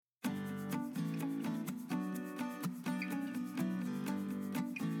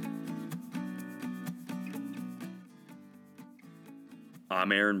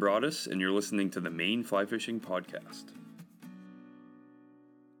I'm Aaron Broaddus, and you're listening to the Maine Fly Fishing Podcast.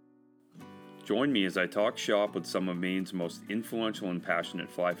 Join me as I talk shop with some of Maine's most influential and passionate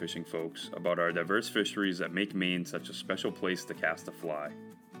fly fishing folks about our diverse fisheries that make Maine such a special place to cast a fly.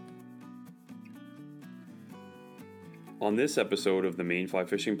 On this episode of the Maine Fly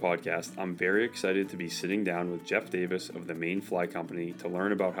Fishing Podcast, I'm very excited to be sitting down with Jeff Davis of the Maine Fly Company to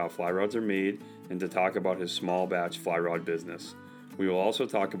learn about how fly rods are made and to talk about his small batch fly rod business. We will also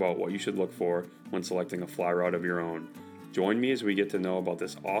talk about what you should look for when selecting a fly rod of your own. Join me as we get to know about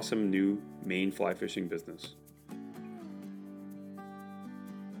this awesome new Maine fly fishing business.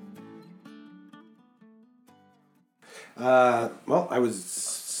 Well, I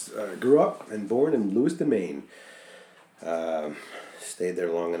grew up and born in Lewiston, Maine. Stayed there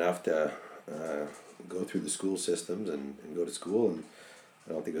long enough to go through the school systems and go to school, and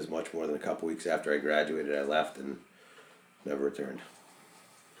I don't think it was much more than a couple weeks after I graduated I left and never returned.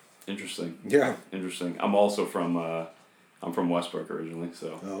 Interesting. Yeah. Interesting. I'm also from Westbrook originally,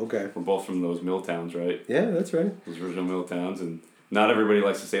 so. Oh, okay. We're both from those mill towns, right? Yeah, that's right. Those original mill towns, and not everybody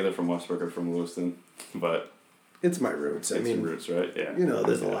likes to say they're from Westbrook or from Lewiston, but it's my roots. It's your roots, right? Yeah. You know,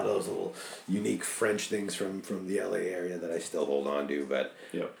 there's a lot of those little unique French things from the LA area that I still hold on to, but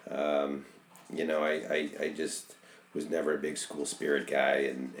yep. You know, I just was never a big school spirit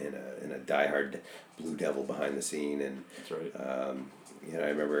guy and a diehard Blue Devil behind the scene, and that's right. You know, I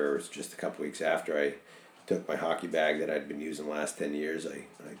remember it was just a couple weeks after I took my hockey bag that I'd been using the last 10 years. I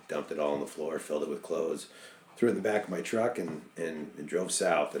dumped it all on the floor, filled it with clothes, threw it in the back of my truck, and drove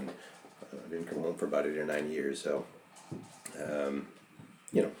south. And I didn't come home for about 8 or 9 years. So,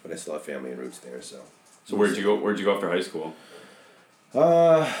 you know, but I still have family and roots there. So where'd you go after high school?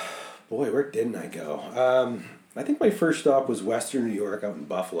 Boy, where didn't I go? I think my first stop was Western New York, out in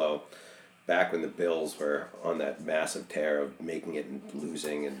Buffalo, back when the Bills were on that massive tear of making it and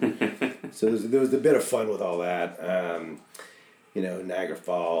losing, and so there was a bit of fun with all that. You know, Niagara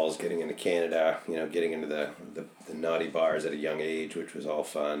Falls, getting into Canada, you know, getting into the naughty bars at a young age, which was all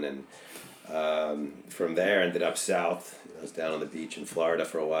fun, and from there ended up south. I was down on the beach in Florida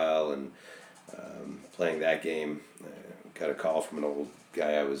for a while, and playing that game. Got a call from an old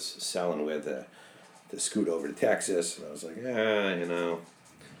guy I was selling with to scoot over to Texas, and I was like, you know,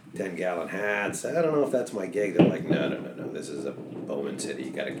 10-gallon hats. I don't know if that's my gig. They're like, no. This is a Bowman City.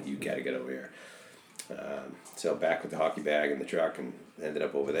 You gotta get over here. So back with the hockey bag in the truck, and ended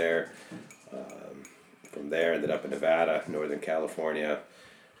up over there. From there, ended up in Nevada, Northern California.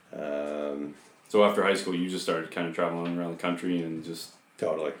 So after high school, you just started kind of traveling around the country and just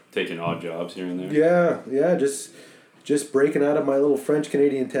totally taking odd jobs here and there. Yeah. Just breaking out of my little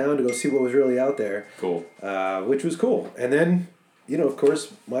French-Canadian town to go see what was really out there. Cool. Which was cool. And then, you know, of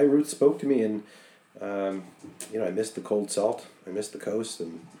course, my roots spoke to me, and, you know, I missed the cold salt, I missed the coast,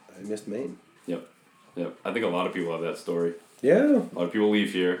 and I missed Maine. Yep. I think a lot of people have that story. Yeah. A lot of people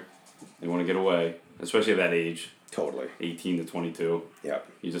leave here. They want to get away, especially at that age. Totally. 18 to 22. Yep.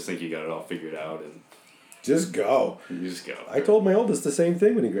 You just think you got it all figured out, and just go. You just go. I told my oldest the same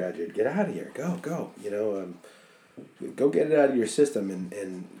thing when he graduated. Get out of here. Go. You know, go get it out of your system,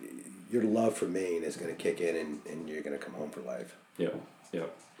 and your love for Maine is going to kick in, and you're going to come home for life. Yeah.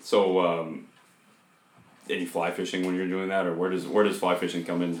 So, any fly fishing when you're doing that, or where does fly fishing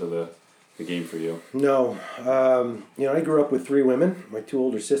come into the game for you? No. You know, I grew up with 3 women, my 2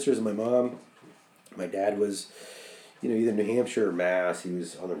 older sisters and my mom. My dad was, you know, either New Hampshire or Mass. He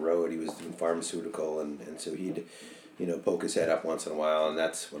was on the road. He was doing pharmaceutical, and so he'd, you know, poke his head up once in a while, and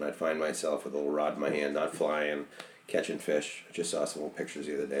that's when I'd find myself with a little rod in my hand, not flying, catching fish. I just saw some old pictures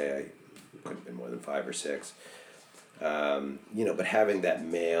the other day. I couldn't have been more than 5 or 6. You know, but having that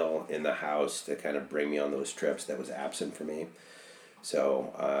male in the house to kind of bring me on those trips, that was absent for me.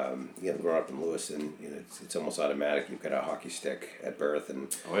 So, you know, growing up in Lewiston, you know, it's almost automatic. You've got a hockey stick at birth,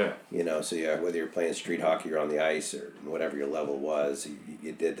 and you know, so yeah, whether you're playing street hockey or on the ice or whatever your level was,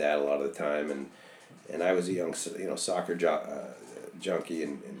 you did that a lot of the time. And I was a young, you know, soccer junkie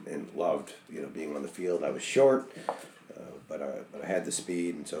and loved, you know, being on the field. I was short, but I had the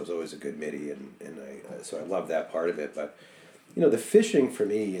speed, and so I was always a good middie, so I loved that part of it. But, you know, the fishing for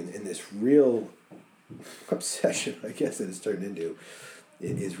me in this real obsession, I guess, that it's turned into,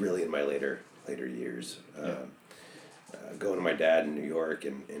 it is really in my later years. Going to my dad in New York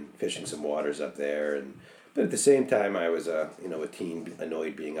and fishing some waters up there, but at the same time I was a teen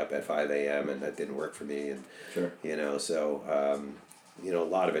annoyed being up at 5 a.m. and that didn't work for me, and sure. You know, so you know, a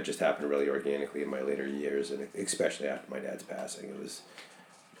lot of it just happened really organically in my later years, and especially after my dad's passing, it was,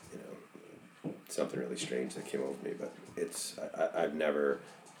 you know, something really strange that came over me. But I've never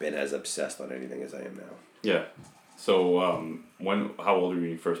been as obsessed on anything as I am now. Yeah. So how old were you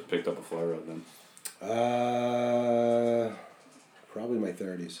when you first picked up a fly rod then? Probably my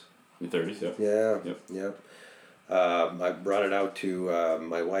 30s. Your 30s, yeah. Yeah. Yep. Yep. I brought it out to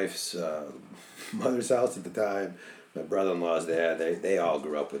my wife's mother's house at the time. My brother-in-law's dad, they all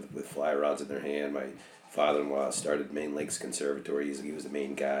grew up with fly rods in their hand. My father-in-law started Maine Lakes Conservatory. He was the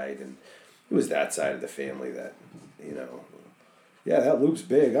main guide, and it was that side of the family that, yeah, that loop's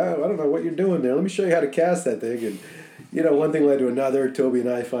big. I don't know what you're doing there. Let me show you how to cast that thing. And, one thing led to another. Toby and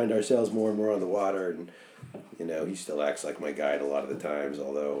I find ourselves more and more on the water, and, he still acts like my guide a lot of the times,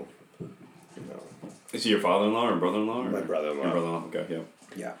 although, Is he your father-in-law or brother-in-law? My brother-in-law. Your brother-in-law, okay, yeah.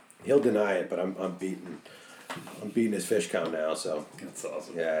 Yeah, he'll deny it, but I'm beating his fish count now. So That's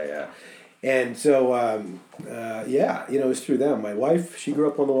awesome. yeah, and so it was through them. My wife, she grew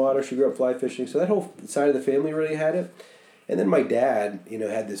up on the water. She grew up fly fishing, so that whole side of the family really had it. And then my dad,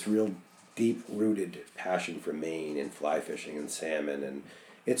 had this real deep-rooted passion for Maine and fly fishing and salmon, and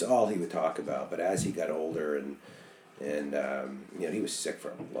it's all he would talk about. But as he got older and he was sick for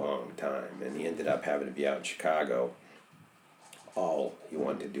a long time, and he ended up having to be out in Chicago. All he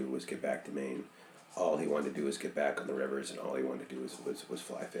wanted to do was get back to Maine. All he wanted to do was get back on the rivers, and all he wanted to do was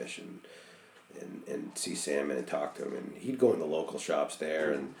fly fish and see salmon and talk to him. And he'd go in the local shops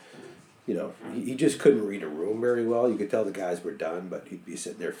there, and he just couldn't read a room very well. You could tell the guys were done, but he'd be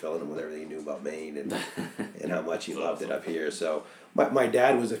sitting there filling them with everything he knew about Maine and how much he loved it up here. So my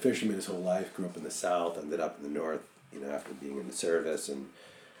dad was a fisherman his whole life. Grew up in the South, ended up in the North. After being in the service, and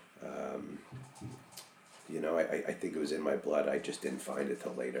I think it was in my blood. I just didn't find it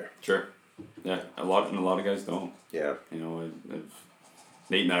till later. Sure. Yeah, a lot of guys don't. Yeah.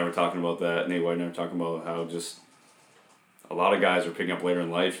 Nate and I were talking about that. Nate White and I were talking about how just a lot of guys are picking up later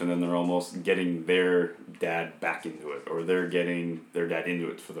in life, and then they're almost getting their dad back into it, or they're getting their dad into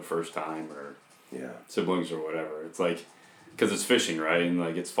it for the first time, or siblings or whatever. It's like, because it's fishing, right? And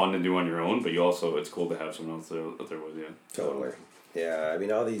like it's fun to do on your own, but it's cool to have someone else there with you. Totally. Yeah, I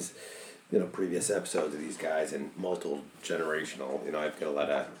mean all these, previous episodes of these guys and multiple generational. I've got a lot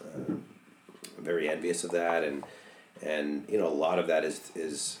of very envious of that, and a lot of that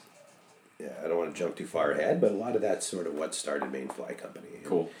is I don't want to jump too far ahead, but a lot of that's sort of what started Maine Fly Company.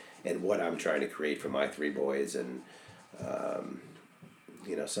 Cool. And what I'm trying to create for my three boys, and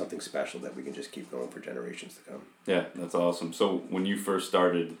something special that we can just keep going for generations to come. Yeah, that's awesome. So when you first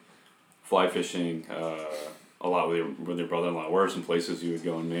started fly fishing a lot with your brother-in-law, where are some places you would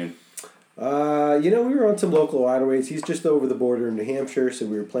go in Maine? We were on some local waterways. He's just over the border in New Hampshire, so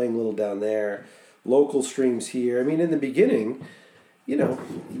we were playing a little down there. Local streams here. I mean, in the beginning,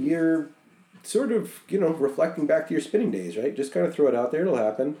 you're sort of, reflecting back to your spinning days, right? Just kind of throw it out there. It'll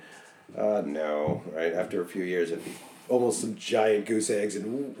happen. No, right? After a few years of almost some giant goose eggs,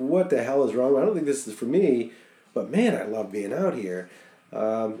 and what the hell is wrong? I don't think this is for me, but man, I love being out here.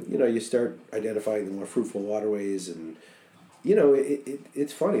 You start identifying the more fruitful waterways, and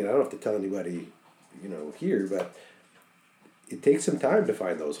it's funny, and I don't have to tell anybody here, but it takes some time to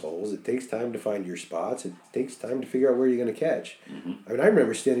find those holes. It takes time to find your spots. It takes time to figure out where you're going to catch. Mm-hmm. I mean, I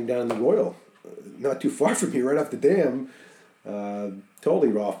remember standing down in the Royal, not too far from here, right off the dam, totally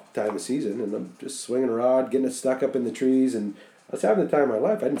raw time of season, and I'm just swinging a rod, getting it stuck up in the trees, and I was having the time of my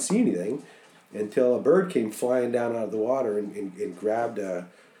life. I didn't see anything until a bird came flying down out of the water and grabbed a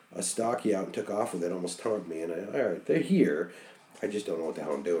stocky out and took off with it, almost taunted me. And all right, they're here. I just don't know what the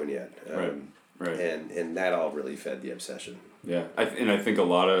hell I'm doing yet. Right. And that all really fed the obsession. Yeah, I think a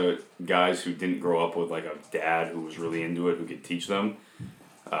lot of guys who didn't grow up with like a dad who was really into it, who could teach them,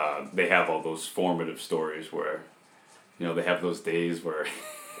 they have all those formative stories where, they have those days where,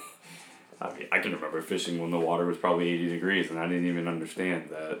 I mean, I can remember fishing when the water was probably 80 degrees, and I didn't even understand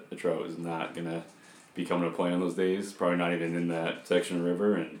that the trout was not gonna be coming to play on those days. Probably not even in that section of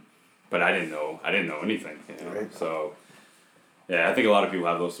river, but I didn't know anything. Right. So. Yeah, I think a lot of people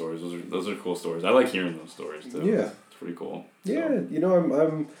have those stories. Those are cool stories. I like hearing those stories too. Yeah, it's pretty cool. Yeah,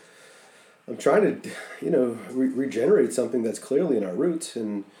 so. I'm trying to regenerate something that's clearly in our roots,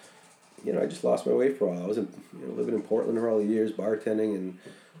 and I just lost my way for a while. I was living in Portland for all the years, bartending and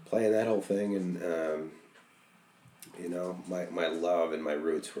playing that whole thing, and my love and my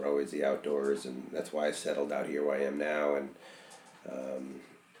roots were always the outdoors, and that's why I settled out here where I am now, and.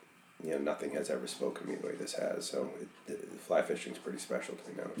 Nothing has ever spoken to me the way this has. So fly fishing is pretty special to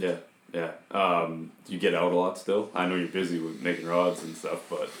me now. Yeah. Do you get out a lot still? I know you're busy with making rods and stuff,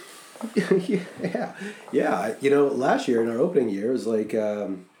 but... Yeah. Last year, in our opening year, it was like,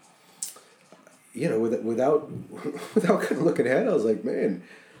 without kind of looking ahead, I was like, man,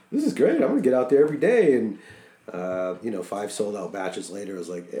 this is great. I'm going to get out there every day. And 5 sold out batches later, I was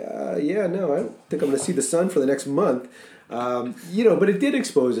like, yeah, no, I don't think I'm going to see the sun for the next month. But it did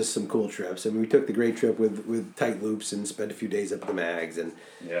expose us some cool trips. I mean, we took the great trip with tight loops and spent a few days up at the mags. And,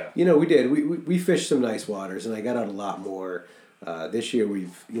 we did. We fished some nice waters, and I got out a lot more. This year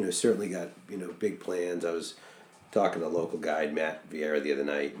we've, certainly got, big plans. I was talking to a local guide, Matt Vieira, the other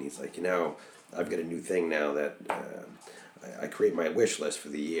night, and he's like, I've got a new thing now that I create my wish list for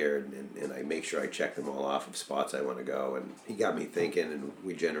the year, and I make sure I check them all off of spots I want to go. And he got me thinking, and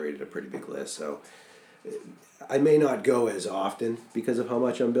we generated a pretty big list. So I may not go as often because of how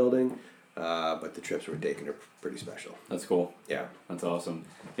much I'm building, but the trips we're taking are pretty special. That's cool. Yeah. That's awesome.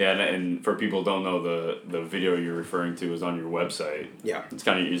 Yeah, and for people who don't know, the video you're referring to is on your website. Yeah. It's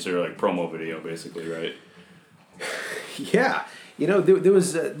kind of your like promo video, basically, right? Yeah. There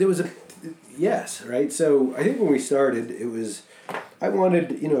was a yes, right? So I think when we started, it was, I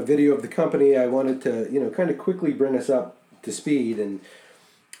wanted, a video of the company. I wanted to, kind of quickly bring us up to speed, and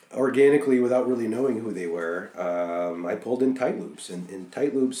organically, without really knowing who they were, I pulled in tight loops. And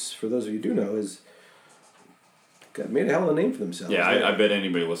tight loops, for those of you who do know, is made a hell of a name for themselves. Yeah, I bet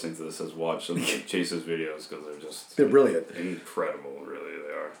anybody listening to this has watched some of Chase's videos because they're brilliant. Incredible, really,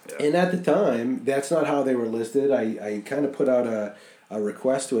 they are. Yeah. And at the time, that's not how they were listed. I kind of put out a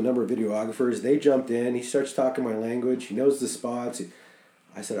request to a number of videographers. They jumped in. He starts talking my language. He knows the spots.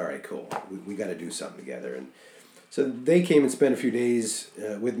 I said, all right, cool. We got to do something together. And so they came and spent a few days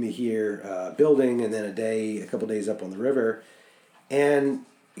with me here building, and then a couple days up on the river. And,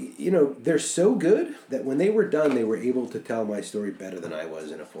 they're so good that when they were done, they were able to tell my story better than I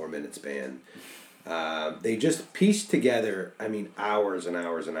was in a 4-minute span. They just pieced together, hours and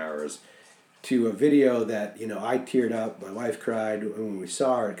hours and hours to a video that, I teared up, my wife cried when we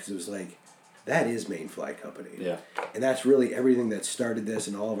saw it, because it was like, that is Maine Fly Company. Yeah. And that's really everything that started this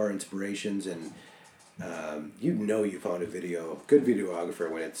and all of our inspirations. And you found a good videographer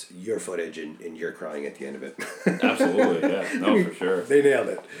when it's your footage and you're crying at the end of it. Absolutely, yeah. No, for sure. They nailed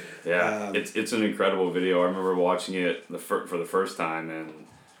it. Yeah, it's an incredible video. I remember watching it for the first time, and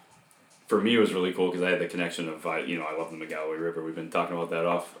for me it was really cool because I had the connection of I love the McGalloway River. We've been talking about that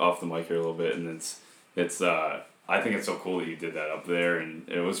off the mic here a little bit, and it's I think it's so cool that you did that up there, and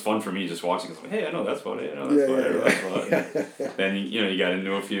it was fun for me just watching. Cause hey, I know that spot. Hey, I know that spot. Yeah. Then you got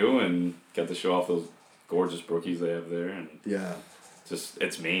into a few and got to show off those gorgeous brookies they have there, and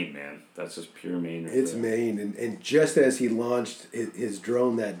it's Maine, man. That's just pure Maine. It's Maine, and just as he launched his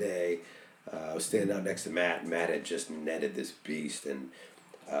drone that day, I was standing out next to Matt. Matt had just netted this beast, and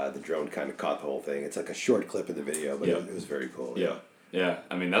the drone kind of caught the whole thing. It's like a short clip in the video, but it was very cool. Yeah. Yeah,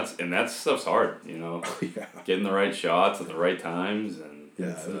 that stuff's hard, Getting the right shots at the right times, and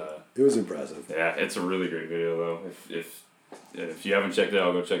it was impressive. Yeah, it's a really great video though. If you haven't checked it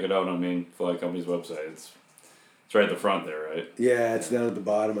out, go check it out on Maine Fly Company's website. It's right at the front there, right? Yeah, it's down at the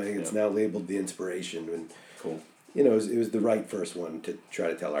bottom. I think it's now labeled The Inspiration. And, cool. It was the right first one to try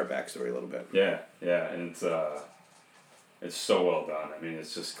to tell our backstory a little bit. Yeah, and it's so well done.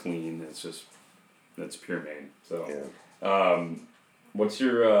 It's just clean. It's pure Maine. So, what's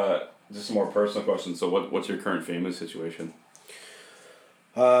your just a more personal question? So, what's your current family situation?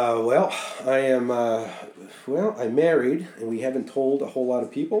 Well, I am. I'm married, and we haven't told a whole lot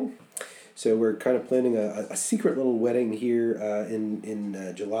of people. So we're kind of planning a secret little wedding here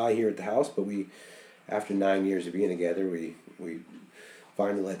in July here at the house. But after 9 years of being together, we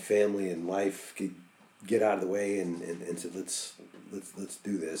finally let family and life get out of the way and said let's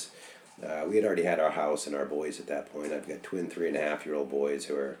do this. We had already had our house and our boys at that point. I've got twin 3.5-year-old boys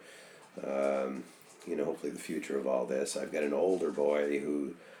who are, hopefully the future of all this. I've got an older boy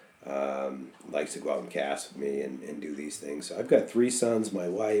who likes to go out and cast with me and do these things. So I've got 3 sons, my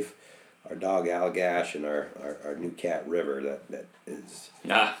wife, our dog Allagash, and our new cat River that is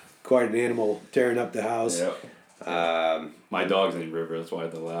quite an animal tearing up the house. Yep. My dog's named River, that's why I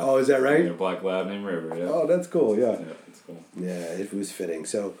had to laugh. Oh, is that right? A black lab named River, yeah. Oh, that's cool, yeah. Yeah, that's cool. Yeah, it was fitting.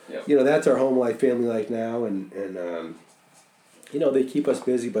 So, that's our home life, family life now, and they keep us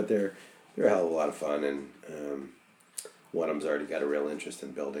busy, but they're a hell of a lot of fun, and one of them's already got a real interest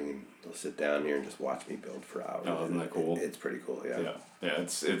in building, and they'll sit down here and just watch me build for hours. Oh, isn't that cool? It's pretty cool, yeah. Yeah,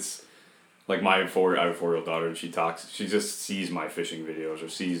 it's like I have a 4-year-old daughter, and she just sees my fishing videos or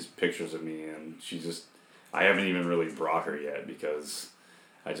sees pictures of me, and I haven't even really brought her yet because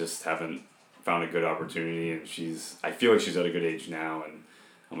I just haven't found a good opportunity, and I feel like she's at a good age now, and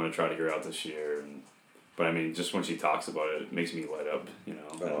I'm going to try to get her out this year, but just when she talks about it, it makes me light up,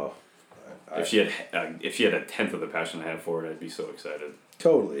 Oh, if she had a tenth of the passion I have for it, I'd be so excited.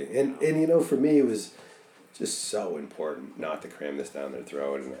 Totally, and for me it was just so important not to cram this down their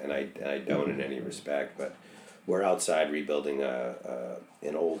throat, and I don't in any respect, but we're outside rebuilding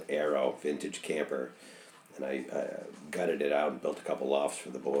an old Arrow vintage camper, and I gutted it out and built a couple lofts for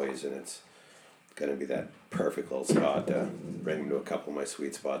the boys, and it's going to be that perfect little spot to bring them to a couple of my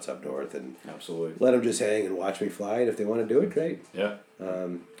sweet spots up north and Absolutely. let them just hang and watch me fly. And if they want to do it, great. Yeah.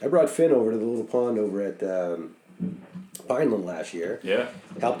 I brought Finn over to the little pond over at Pineland last year. Yeah.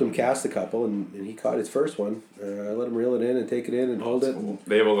 Helped him cast a couple, and he caught his first one. I let him reel it in and take it in and hold it. Cool.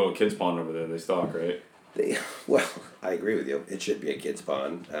 They have a little kids pond over there. They stock, right? Well, I agree with you. It should be a kids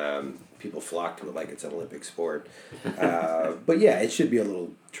pond. People flock to it like it's an Olympic sport. But yeah, it should be a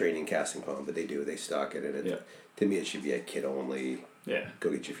little training casting pond. But they do. They stock it, and to me, it should be a kid only. Yeah.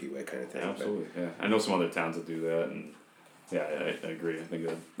 Go get your feet wet kind of thing. Yeah, absolutely. Yeah. I know some other towns that do that, and yeah, I agree. I think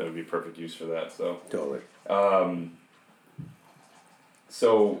that would be perfect use for that. So Totally.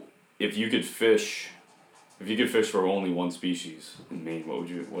 So if you could fish for only one species in Maine,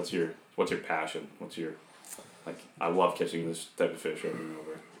 what's your passion? What's your, like, I love catching this type of fish over and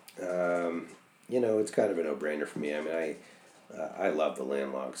over. It's kind of a no-brainer for me. I mean, I love the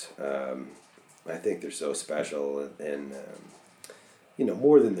landlocked. I think they're so special, and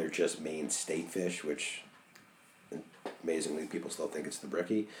more than they're just Maine state fish, which amazingly people still think it's the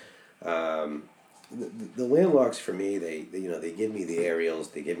brookie. The landlocks for me, they give me the aerials,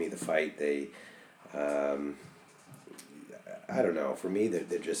 they give me the fight. They, I don't know. For me,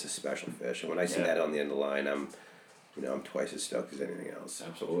 they're just a special fish, and when I see that on the end of the line, I'm twice as stoked as anything else.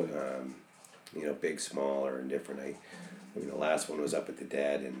 Absolutely. Big, small, or indifferent. I mean, the last one was up at the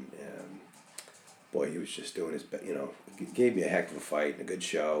Dead, and boy, he was just doing his best. Gave me a heck of a fight and a good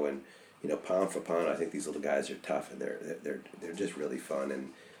show, and pound for pound, I think these little guys are tough, and they're just really fun,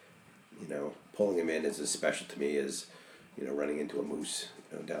 and pulling him in is as special to me as running into a moose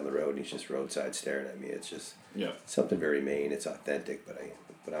down the road and he's just roadside staring at me. It's just something very Maine. It's authentic,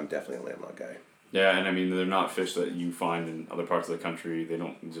 but I'm definitely a landlocked guy. Yeah, and I mean, they're not fish that you find in other parts of the country. They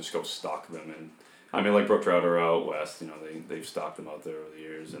don't just go stock them. And I mean, like brook trout are out west, they've stocked them out there over the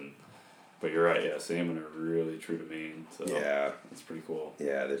years. But you're right, salmon are really true to Maine. So it's pretty cool.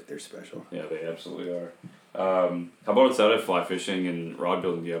 Yeah, they're special. Yeah, they absolutely are. How about outside of fly fishing and rod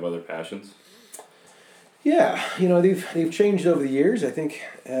building? Do you have other passions? Yeah, they've changed over the years. I think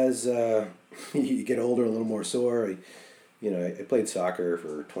as you get older, a little more sore. I played soccer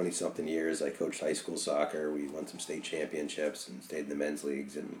for 20-something years. I coached high school soccer. We won some state championships and stayed in the men's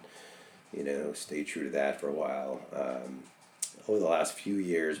leagues and, stayed true to that for a while. Over the last few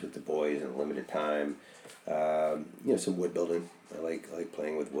years with the boys in limited time, some wood building. I like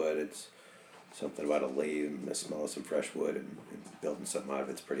playing with wood. It's something about a lathe and the smell of some fresh wood and building something out of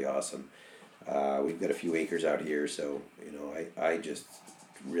it's pretty awesome. We've got a few acres out here, so I just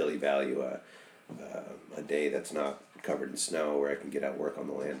really value a day that's not covered in snow where I can get out and work on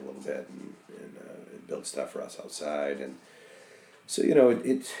the land a little bit and build stuff for us outside. And so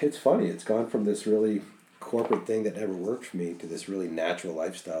it's funny. It's gone from this really corporate thing that never worked for me to this really natural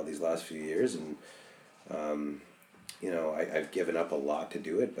lifestyle these last few years, and I've given up a lot to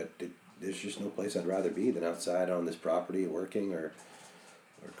do it, but there's just no place I'd rather be than outside on this property working or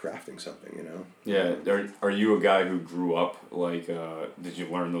crafting something, Yeah. Are you a guy who grew up, like, did you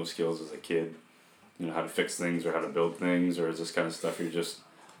learn those skills as a kid? How to fix things or how to build things, or is this kind of stuff you're just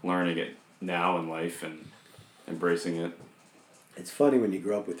learning it now in life and embracing it? It's funny when you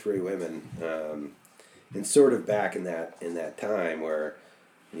grow up with three women, and sort of back in that time where,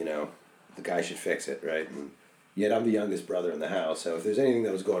 the guy should fix it, right? And yet I'm the youngest brother in the house, so if there's anything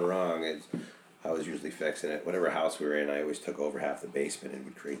that was going wrong, I was usually fixing it. Whatever house we were in, I always took over half the basement and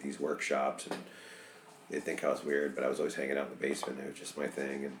would create these workshops, and they'd think I was weird, but I was always hanging out in the basement. It was just my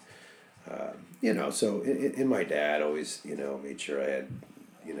thing, and so in my dad always, made sure I had,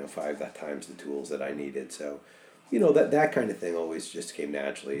 5 times the tools that I needed. So, that kind of thing always just came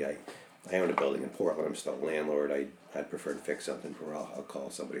naturally. I own a building in Portland. I'm still a landlord. I'd prefer to fix something for I'll call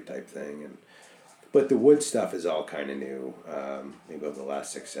somebody type thing. But the wood stuff is all kind of new, maybe over the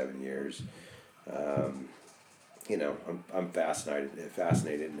last 6-7 years. I'm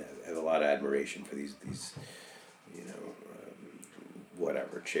fascinated and have a lot of admiration for these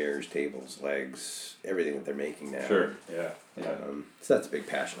whatever, chairs, tables, legs, everything that they're making now. Sure, yeah. So that's a big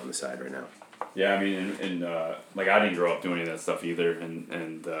passion on the side right now. Yeah, I mean, and like, I didn't grow up doing any of that stuff either, and I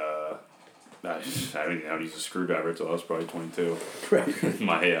didn't know how to use a screwdriver until I was probably 22. Right.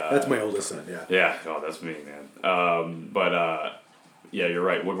 That's my oldest son, yeah. Yeah, that's me, man. Yeah, you're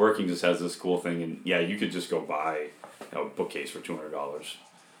right. Woodworking just has this cool thing, and yeah, you could just go buy a bookcase for $200.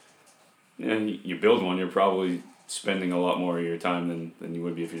 And you build one, you're probably spending a lot more of your time than you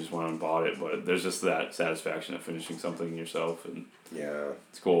would be if you just went out and bought it. But there's just that satisfaction of finishing something yourself, and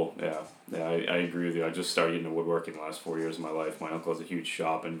it's cool. Yeah, I agree with you. I just started getting into woodworking the last 4 years of my life. My uncle has a huge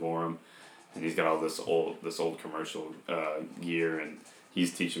shop in Gorham, and he's got all this old commercial gear, and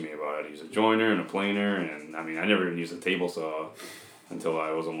he's teaching me about how to use a joiner and a planer, and I mean I never even used a table saw until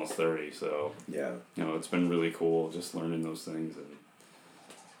I was almost 30. So it's been really cool just learning those things, and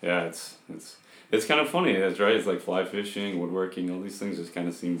it's kind of funny. That's right. It's like fly fishing, woodworking, all these things just kind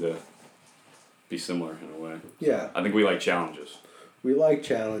of seem to be similar in a way. Yeah. I think we like challenges. We like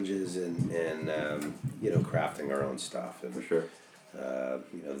challenges and crafting our own stuff. And, for sure.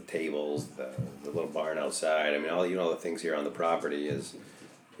 The tables, the little barn outside. I mean, all the things here on the property is,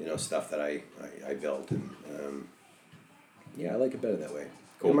 stuff that I built, and I like it better that way.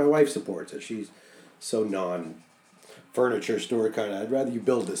 Cool. And my wife supports it. She's so non-furniture store kind of. I'd rather you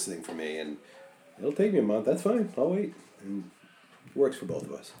build this thing for me, and it'll take me a month. That's fine. I'll wait. And it works for both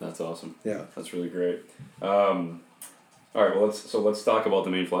of us. That's awesome. Yeah, that's really great. All right. Well, let's talk about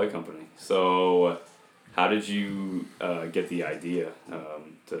the Maine Fly Company. So, how did you get the idea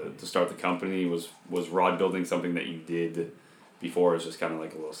to start the company? Was rod building something that you did before? It was just kind of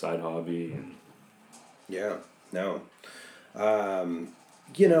like a little side hobby? And no.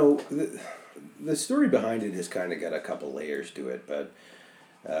 The story behind it has kind of got a couple layers to it, but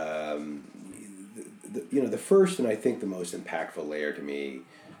the first and I think the most impactful layer to me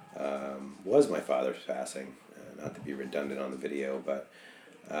was my father's passing. Not to be redundant on the video, but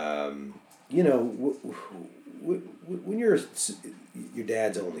when you're your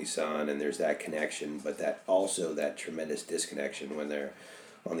dad's only son, and there's that connection, but that tremendous disconnection when they're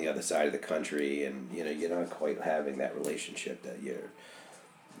on the other side of the country, and you're not quite having that relationship that you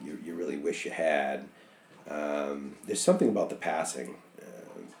really wish you had. There's something about the passing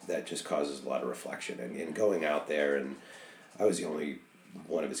that just causes a lot of reflection, and going out there, and I was the only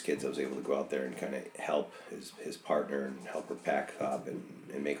one of his kids that was able to go out there and kind of help his partner and help her pack up and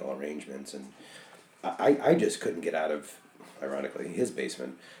make all arrangements, and I just couldn't get out of, ironically, his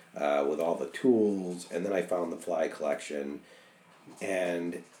basement with all the tools, and then I found the fly collection,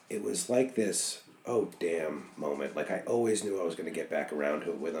 and it was like this oh damn moment. Like, I always knew I was going to get back around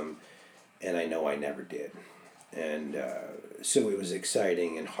to it with him, and I know I never did. And so it was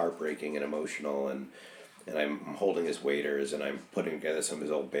exciting and heartbreaking and emotional, and I'm holding his waders, and I'm putting together some of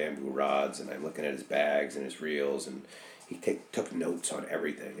his old bamboo rods, and I'm looking at his bags and his reels, and he took notes on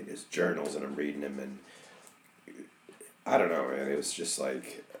everything in his journals, and I'm reading them, and I don't know, man, it was just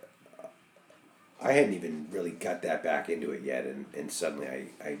like I hadn't even really got that back into it yet, and suddenly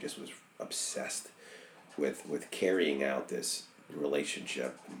I just was obsessed with carrying out this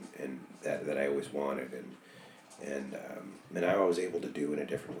relationship and that I always wanted, and I was able to do in a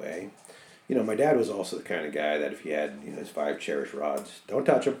different way. My dad was also the kind of guy that if he had his 5 cherished rods, don't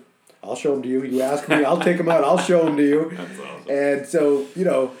touch them. I'll show them to you. You ask me, I'll take them out. I'll show them to you. That's awesome. And so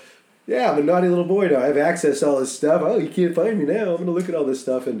I'm a naughty little boy now. I have access to all this stuff. Oh, you can't find me now. I'm going to look at all this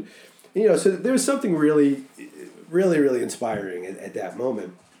stuff, and so there was something really, really, really inspiring at that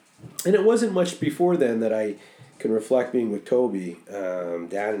moment. And it wasn't much before then that I can reflect being with Toby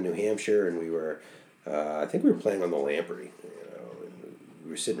down in New Hampshire, and we were, I think we were playing on the Lamprey.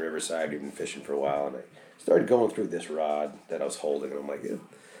 We were sitting riverside, we'd been fishing for a while, and I started going through this rod that I was holding, and I'm like,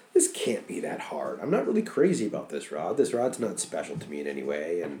 this can't be that hard. I'm not really crazy about this rod. This rod's not special to me in any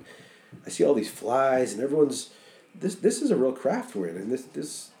way, and I see all these flies, and everyone's, this is a real craft we're in, and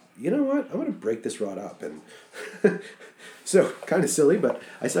this you know what? I'm going to break this rod up. And so, kind of silly, but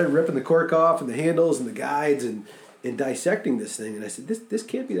I started ripping the cork off and the handles and the guides and dissecting this thing. And I said, this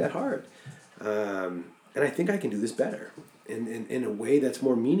can't be that hard. And I think I can do this better in a way that's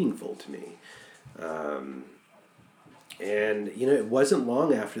more meaningful to me. And it wasn't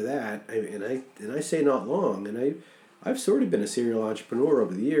long after that, and I say not long, and I've sort of been a serial entrepreneur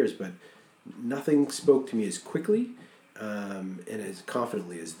over the years, but nothing spoke to me as quickly and as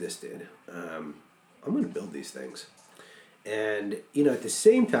confidently as this did. I'm going to build these things. And, at the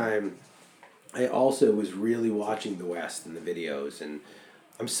same time, I also was really watching the West and the videos, and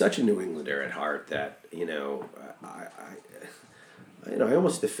I'm such a New Englander at heart that, I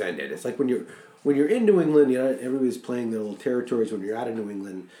almost defend it. It's like when you're in New England, everybody's playing their little territories. When you're out of New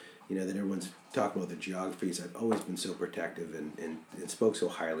England, then everyone's talking about the geographies. I've always been so protective and spoke so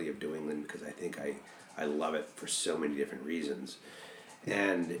highly of New England because I think I love it for so many different reasons.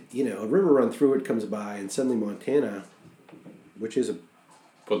 And, a river run through it comes by, and suddenly Montana, which is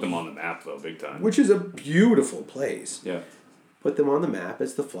put them on the map, though, big time. Which is a beautiful place. Yeah. Put them on the map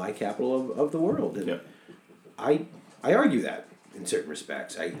as the fly capital of the world. And yeah. I argue that in certain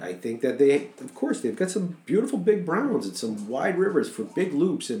respects. I think that of course, they've got some beautiful big browns and some wide rivers for big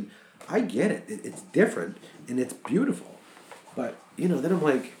loops, and I get it. It's different, and it's beautiful. But, then I'm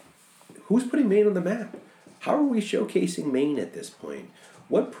like, who's putting Maine on the map? How are we showcasing Maine at this point?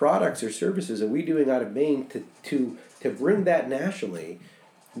 What products or services are we doing out of Maine to bring that nationally,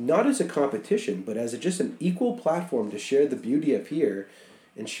 not as a competition, but as just an equal platform to share the beauty of here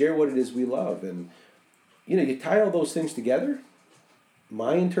and share what it is we love? And, you tie all those things together.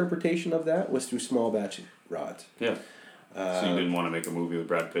 My interpretation of that was through small batch rods. Yeah. So you didn't want to make a movie with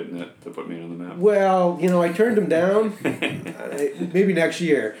Brad Pitt in it to put Maine on the map? Well, I turned him down. Maybe next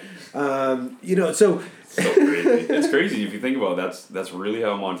year. So crazy. It's crazy if you think about it. That's really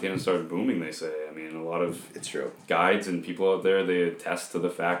how Montana started booming, they say. I mean, a lot of it's true. Guides and people out there, they attest to the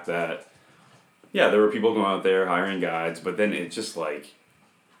fact that, yeah, there were people going out there hiring guides, but then it just like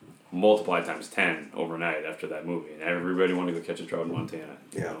multiplied times 10 overnight after that movie, and everybody wanted to go catch a trout in Montana.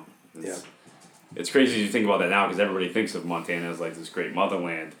 It's crazy to think about that now because everybody thinks of Montana as like this great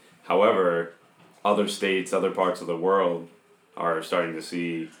motherland. However, other states, other parts of the world are starting to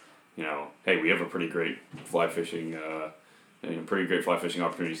see, hey, we have a pretty great fly fishing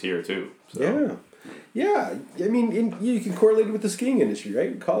opportunities here too. So. Yeah. I mean, you can correlate it with the skiing industry,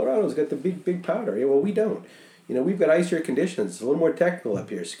 right? Colorado's got the big powder. Yeah, well, we don't. We've got icier conditions. It's a little more technical up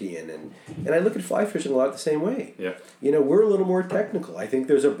here skiing, and I look at fly fishing a lot the same way. Yeah. We're a little more technical. I think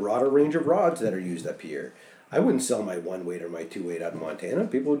there's a broader range of rods that are used up here. I wouldn't sell my 1-weight or my 2-weight out in Montana.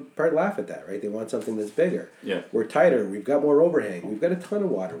 People would probably laugh at that, right? They want something that's bigger. Yeah. We're tighter. We've got more overhang. We've got a ton of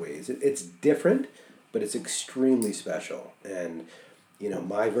waterways. It's different, but it's extremely special. And,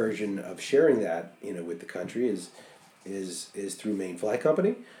 my version of sharing that, with the country is through Maine Fly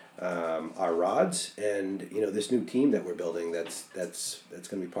Company. Our rods, and this new team that we're building that's going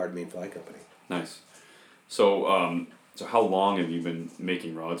to be part of Maine Fly Company. Nice. So how long have you been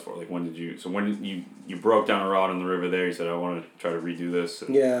making rods for? Like when did you broke down a rod on the river there? You said I want to try to redo this.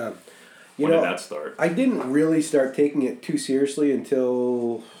 And yeah. When did that start? I didn't really start taking it too seriously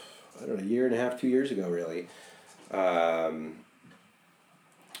until I don't know, 1.5 2 years ago, really.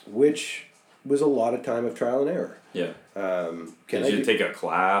 Which was a lot of time of trial and error. Yeah. Did you take a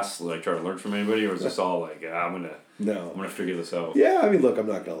class, like try to learn from anybody, or was this all like, I'm gonna figure this out? Yeah, I mean, look, I'm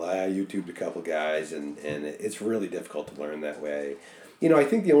not gonna lie. I YouTubed a couple guys, and it's really difficult to learn that way. I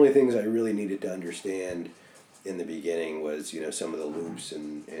think the only things I really needed to understand in the beginning was some of the loops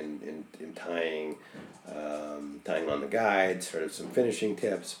and tying on the guides, sort of some finishing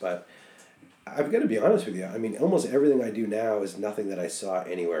tips, but. I've got to be honest with you. I mean, almost everything I do now is nothing that I saw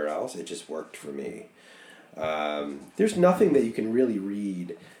anywhere else. It just worked for me. There's nothing that you can really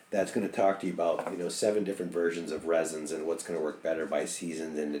read that's going to talk to you about 7 different versions of resins and what's going to work better by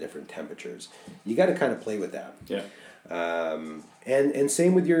seasons and the different temperatures. You got to kind of play with that. Yeah. And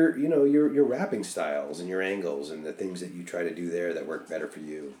same with your your wrapping styles and your angles and the things that you try to do there that work better for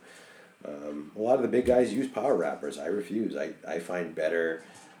you. A lot of the big guys use power wrappers. I refuse. I find better.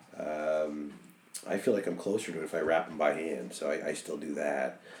 I feel like I'm closer to it if I wrap them by hand, so I still do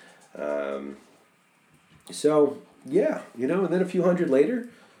that. So yeah, and then a few hundred later,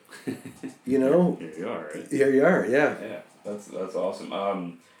 Here you are, right? Here you are, yeah. Yeah, that's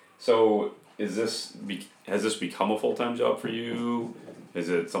awesome. So has this become a full-time job for you? Is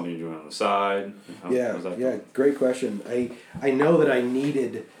it something you're doing on the side? Yeah, great question. I know that I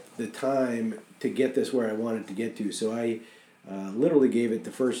needed the time to get this where I wanted to get to, so I literally gave it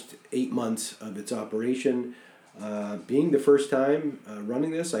the first 8 months of its operation. Being the first time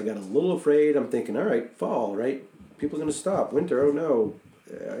running this, I got a little afraid. I'm thinking, all right, fall, right? People are going to stop. Winter, oh no.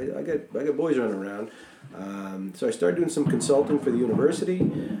 I got boys running around. So I started doing some consulting for the university,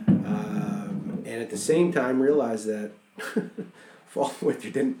 and at the same time realized that fall and winter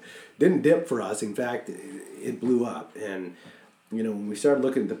didn't dip for us. In fact, it blew up. And when we started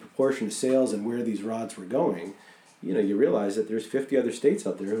looking at the proportion of sales and where these rods were going, you realize that there's 50 other states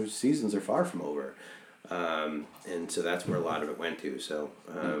out there whose seasons are far from over. And so that's where a lot of it went to. So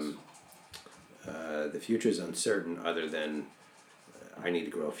the future is uncertain other than I need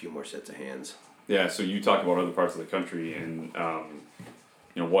to grow a few more sets of hands. Yeah, so you talk about other parts of the country and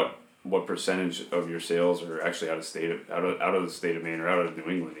what percentage of your sales are actually out of the state of Maine or out of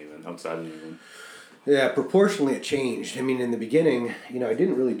New England, even outside of New England? Yeah, proportionally it changed. I mean, in the beginning, I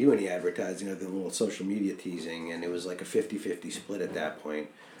didn't really do any advertising other than a little social media teasing, and it was like a 50-50 split at that point.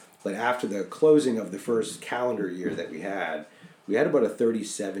 But after the closing of the first calendar year that we had about a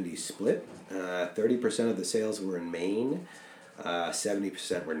 30-70 split. 30% of the sales were in Maine,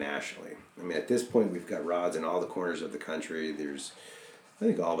 70% were nationally. I mean, at this point, we've got rods in all the corners of the country. There's I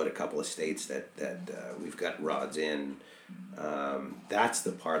think all but a couple of states that we've got rods in. That's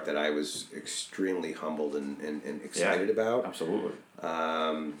the part that I was extremely humbled and excited about. Absolutely.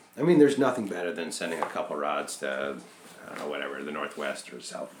 I mean, there's nothing better than sending a couple rods to, whatever, the Northwest or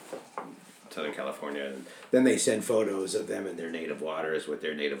Southern California, and then they send photos of them in their native waters with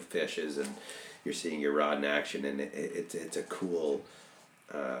their native fishes, and you're seeing your rod in action, and it's a cool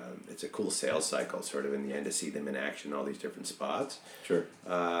sales cycle, sort of in the end, to see them in action in all these different spots. Sure.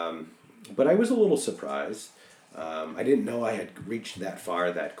 But I was a little surprised. I didn't know I had reached that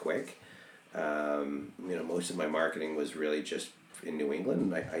far that quick. Most of my marketing was really just in New England,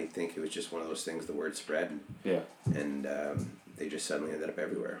 and I think it was just one of those things, the word spread. And they just suddenly ended up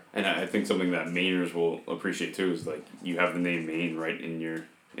everywhere. And I think something that Mainers will appreciate too is like you have the name Maine right in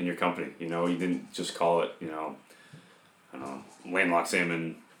your company. You didn't just call it, I don't know, landlocked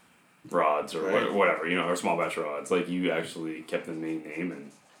salmon rods or right. whatever, or small batch rods. Like you actually kept the Maine name,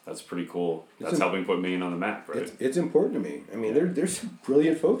 and that's pretty cool. That's helping put Maine on the map, right? It's important to me. I mean, there's some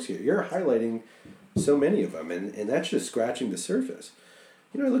brilliant folks here. You're highlighting so many of them, and that's just scratching the surface.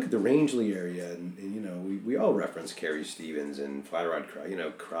 I look at the Rangeley area, and we all reference Carrie Stevens and Fly Rod,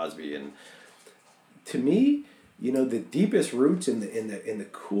 Crosby, and to me, the deepest roots in the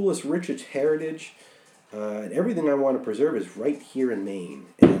coolest, richest heritage, and everything I want to preserve is right here in Maine,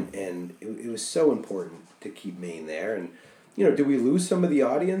 and it was so important to keep Maine there. And do we lose some of the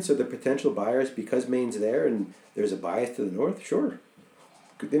audience or the potential buyers because Maine's there and there's a bias to the north? Sure,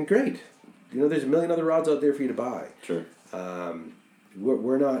 then great. There's a million other rods out there for you to buy. Sure.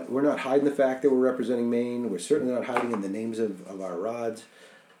 We're not hiding the fact that we're representing Maine. We're certainly not hiding in the names of our rods.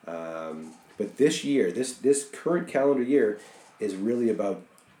 But this year, this current calendar year, is really about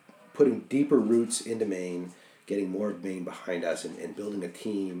putting deeper roots into Maine, getting more of Maine behind us, and building a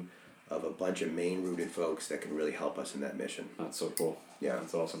team of a bunch of Maine-rooted folks that can really help us in that mission. That's so cool. Yeah.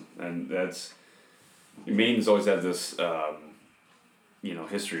 That's awesome. And Maine's always had this,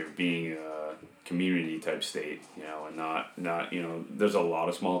 history of being a community-type state, and not there's a lot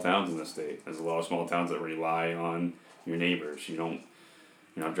of small towns in this state. There's a lot of small towns that rely on your neighbors. You're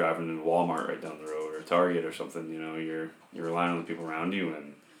not driving to Walmart right down the road or Target or something, you're relying on the people around you,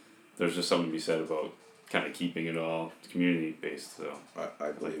 and there's just something to be said about kind of keeping it all community based. So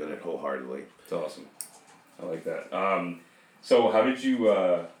I believe in it wholeheartedly. It's awesome. I like that. So how did you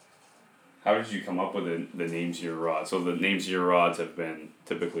come up with the names of your rods? So the names of your rods have been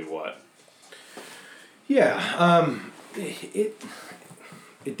typically what? Yeah, it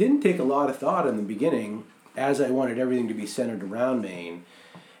didn't take a lot of thought in the beginning, as I wanted everything to be centered around Maine.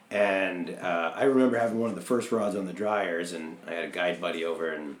 And I remember having one of the first rods on the dryers, and I had a guide buddy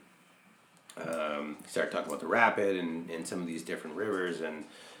over, and started talking about the rapid and some of these different rivers, and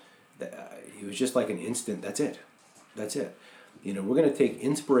it was just like an instant, that's it. We're going to take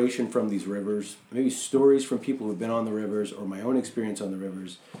inspiration from these rivers, maybe stories from people who've been on the rivers or my own experience on the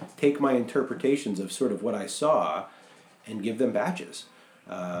rivers, take my interpretations of sort of what I saw and give them batches.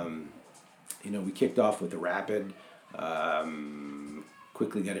 We kicked off with the rapid,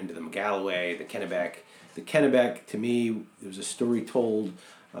 quickly got into the McGalloway, the Kennebec. The Kennebec, to me, there was a story told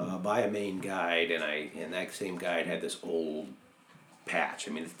by a Maine guide, and that same guide had this old patch.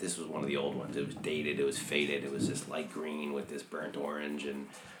 I mean, this was one of the old ones. It was dated, it was faded, it was this light green with this burnt orange, and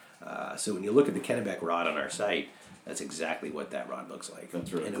so when you look at the Kennebec rod on our site, that's exactly what that rod looks like.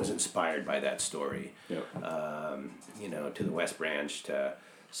 That's really and cool. It was inspired by that story. Yep. To the West Branch, to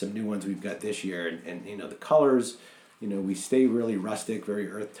some new ones we've got this year, and the colors, we stay really rustic,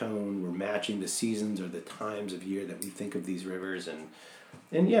 very earth tone. We're matching the seasons or the times of year that we think of these rivers, and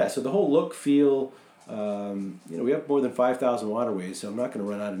yeah, so the whole look, feel. We have more than 5,000 waterways, so I'm not going to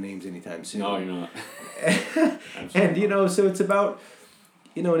run out of names anytime soon. No, you're not. And so it's about,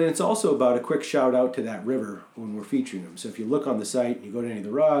 and it's also about a quick shout out to that river when we're featuring them. So if you look on the site and you go to any of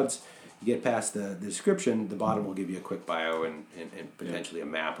the rods, you get past the description, the bottom will give you a quick bio and potentially a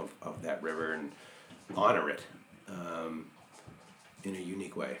map of that river, and honor it in a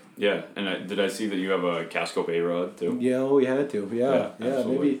unique way. Yeah, and did I see that you have a Casco Bay rod too? Yeah, we had to. Yeah,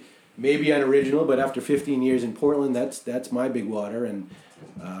 absolutely. Maybe unoriginal, but after 15 years in Portland, that's my big water, and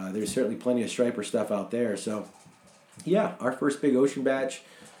there's certainly plenty of striper stuff out there. So, yeah, our first big ocean batch,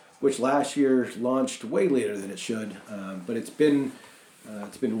 which last year launched way later than it should, but it's been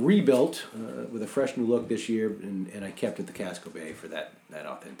rebuilt with a fresh new look this year, and I kept it the Casco Bay for that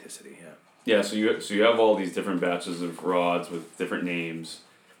authenticity. Yeah. Yeah. So you have all these different batches of rods with different names,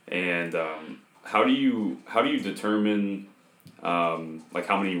 and how do you determine how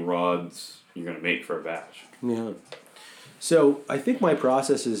many rods you're going to make for a batch? Yeah. So I think my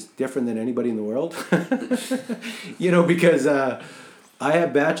process is different than anybody in the world, because I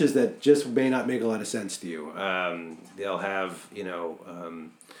have batches that just may not make a lot of sense to you. They'll have,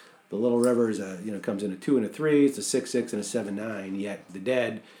 the Little River is comes in a 2 and a 3. It's a 6.6 and a 7.9. Yet the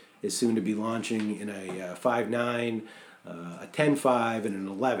Dead is soon to be launching in a 5.9, a 10.5, and an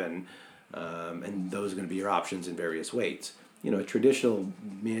 11. And those are going to be your options in various weights. A traditional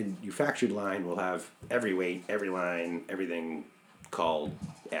manufactured line will have every weight, every line, everything called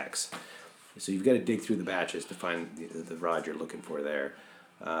X. So you've got to dig through the batches to find the rod you're looking for there.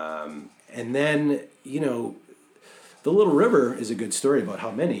 And then, the Little River is a good story about how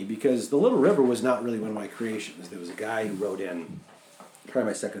many, because the Little River was not really one of my creations. There was a guy who wrote in,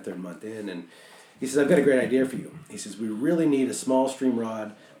 probably my second, third month in, and he says, I've got a great idea for you. He says, we really need a small stream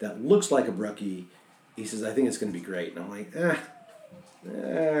rod that looks like a brookie. He says, I think it's going to be great. And I'm like,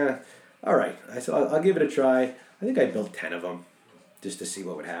 all right. I said, I'll give it a try. I think I built 10 of them just to see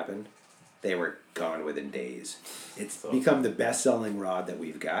what would happen. They were gone within days. It's become the best-selling rod that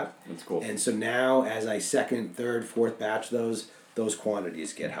we've got. That's cool. And so now, as I second, third, fourth batch those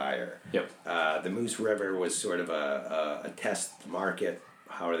quantities get higher. Yep. The Moose River was sort of a test market.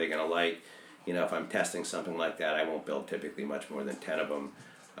 How are they going to like? If I'm testing something like that, I won't build typically much more than 10 of them.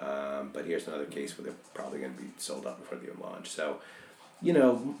 But here's another case where they're probably going to be sold out before they even launch. So,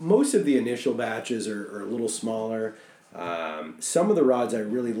 most of the initial batches are a little smaller. Some of the rods I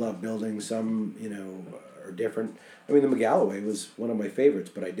really love building, some, are different. I mean, the McGalloway was one of my favorites,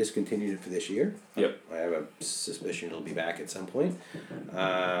 but I discontinued it for this year. Yep. I have a suspicion it'll be back at some point.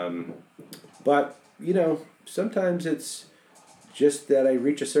 But, sometimes it's just that I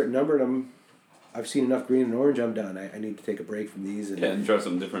reach a certain number and I've seen enough green and orange, I'm done. I need to take a break from these. And try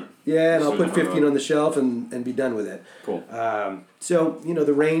something different. Yeah, and I'll put 15 on the shelf and be done with it. Cool. So,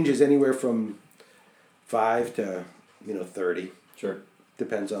 the range is anywhere from 5 to, 30. Sure.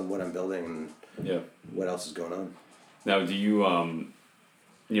 Depends on what I'm building and what else is going on. Now, do you,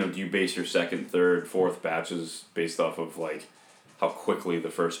 do you base your second, third, fourth batches based off of, how quickly the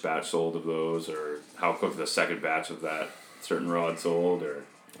first batch sold of those, or how quick the second batch of that certain rod sold, or...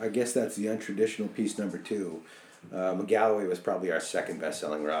 I guess that's the untraditional piece number 2. McGalloway was probably our second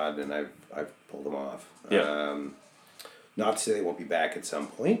best-selling rod, and I've pulled them off. Yeah. Not to say they won't be back at some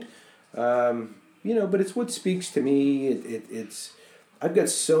point, but it's what speaks to me. It's I've got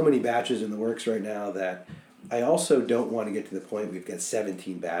so many batches in the works right now that I also don't want to get to the point we've got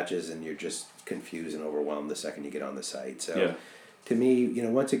 17 batches and you're just confused and overwhelmed the second you get on the site. So. To me,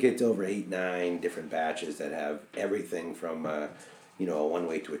 once it gets over 8, 9 different batches that have everything from a 1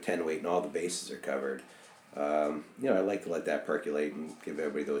 weight to a 10 weight and all the bases are covered, I like to let that percolate and give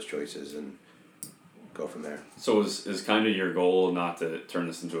everybody those choices and go from there. So is kind of your goal not to turn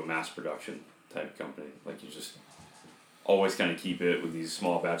this into a mass production type company? Like, you just always kind of keep it with these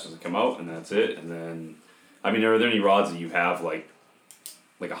small batches that come out and that's it? And then, are there any rods that you have like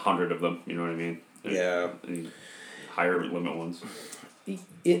 100 of them? You know what I mean? Yeah. Any higher limit ones?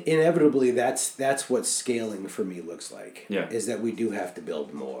 Inevitably, that's what scaling for me looks like. Yeah. Is that we do have to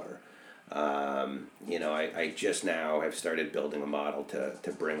build more. I just now have started building a model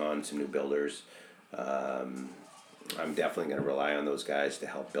to bring on some new builders. I'm definitely going to rely on those guys to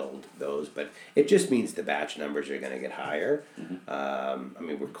help build those, but it just means the batch numbers are going to get higher.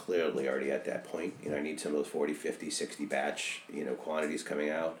 Mm-hmm. We're clearly already at that point. I need some of those 40, 50, 60 batch, quantities coming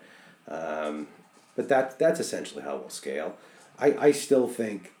out. But that's essentially how we'll scale. I still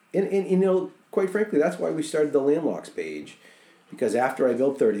think, and quite frankly, that's why we started the landlocks page, because after I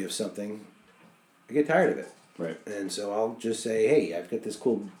build 30 of something, I get tired of it. Right. And so I'll just say, hey, I've got this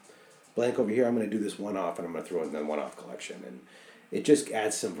cool blank over here. I'm going to do this one-off, and I'm going to throw it in the one-off collection. And it just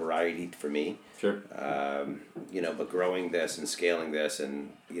adds some variety for me. Sure. But growing this and scaling this,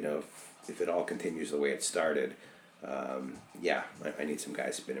 and, if it all continues the way it started, I need some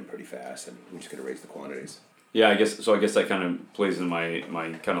guys spinning pretty fast, and we're just going to raise the quantities. Yeah, I guess that kind of plays in my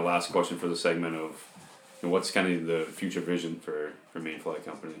kind of last question for the segment of, what's kind of the future vision for Maine Fly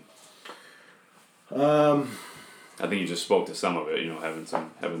Company? I think you just spoke to some of it,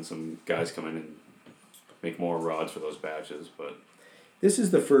 having some guys come in and make more rods for those batches, but this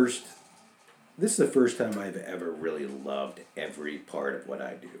is the first time I've ever really loved every part of what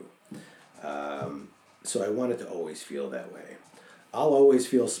I do. So I want it to always feel that way. I'll always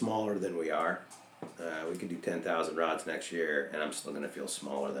feel smaller than we are. We could do 10,000 rods next year, and I'm still going to feel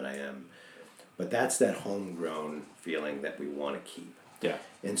smaller than I am. But that's that homegrown feeling that we want to keep. Yeah.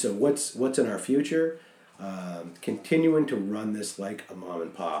 And so what's in our future? Continuing to run this like a mom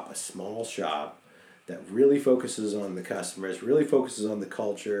and pop, a small shop that really focuses on the customers, really focuses on the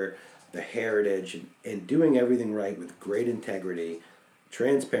culture, the heritage, and doing everything right with great integrity,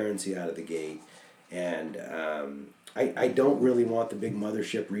 transparency out of the gate, and I don't really want the big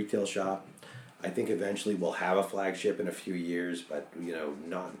mothership retail shop. I think eventually we'll have a flagship in a few years, but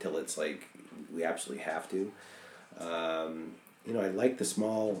not until it's like we absolutely have to. I like the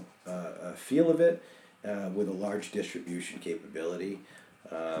small feel of it with a large distribution capability.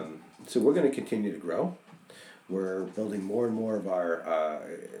 So we're going to continue to grow. We're building more and more of our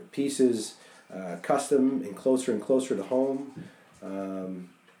pieces custom and closer to home.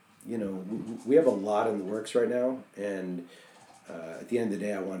 We have a lot in the works right now, and at the end of the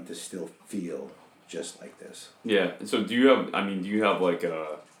day, I want it to still feel just like this. Yeah. So do you have like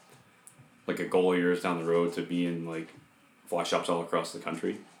a goal of yours down the road to be in like fly shops all across the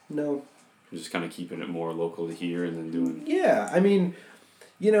country? No. You're just kind of keeping it more local to here and then doing... Yeah,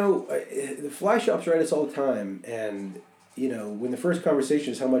 the fly shops write us all the time, and, when the first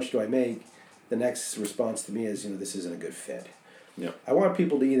conversation is how much do I make, the next response to me is, this isn't a good fit. Yeah. I want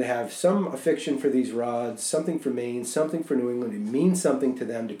people to either have some affection for these rods, something for Maine, something for New England. It means something to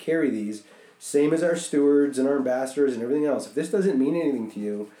them to carry these, same as our stewards and our ambassadors and everything else. If this doesn't mean anything to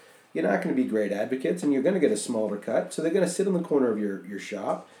you, you're not going to be great advocates, and you're going to get a smaller cut, so they're going to sit in the corner of your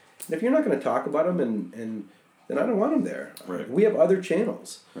shop. And if you're not going to talk about them, and then I don't want them there. Right. We have other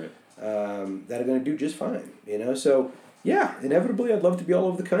channels right. That are going to do just fine. So yeah, inevitably I'd love to be all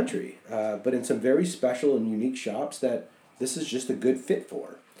over the country, but in some very special and unique shops that this is just a good fit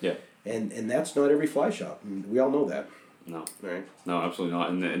for. Yeah. And that's not every fly shop. And we all know that. No. Right. No, absolutely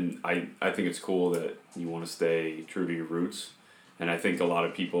not. And I think it's cool that you want to stay true to your roots. And I think a lot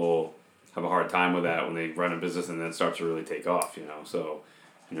of people have a hard time with that when they run a business and then it starts to really take off, So,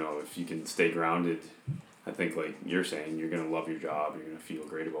 if you can stay grounded, I think like you're saying, you're going to love your job. You're going to feel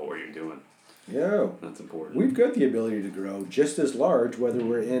great about what you're doing. Yeah. That's important. We've got the ability to grow just as large, whether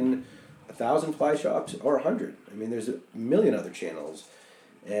we're in 1,000 fly shops or 100. There's a million other channels.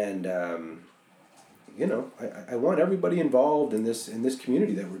 And, I want everybody involved in this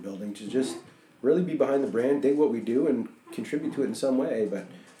community that we're building to just really be behind the brand, dig what we do, and contribute to it in some way. But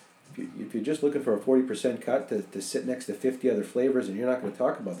if you're just looking for a 40% cut to sit next to 50 other flavors and you're not going to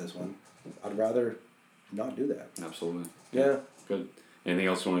talk about this one, I'd rather not do that. Absolutely. Yeah. Good. Anything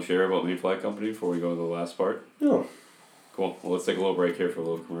else you want to share about Maine Fly Company before we go to the last part? No. Cool. Well, let's take a little break here for a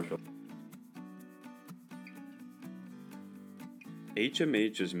little commercial.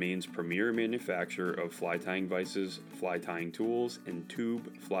 HMH is Maine's premier manufacturer of fly tying vices, fly tying tools, and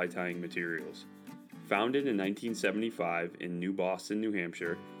tube fly tying materials. Founded in 1975 in New Boston, New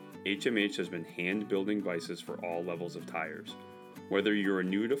Hampshire, HMH has been hand-building vices for all levels of tyers. Whether you're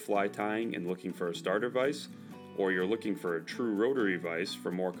new to fly tying and looking for a starter vise, or you're looking for a true rotary vise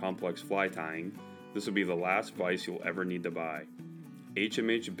for more complex fly tying, this will be the last vise you'll ever need to buy.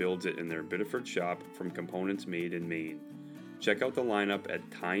 HMH builds it in their Biddeford shop from components made in Maine. Check out the lineup at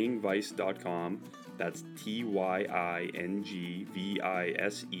tyingvice.com, that's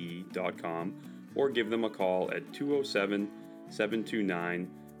tyingvise.com, or give them a call at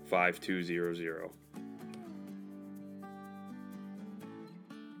 207-729-5200.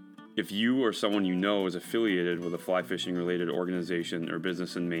 If you or someone you know is affiliated with a fly fishing related organization or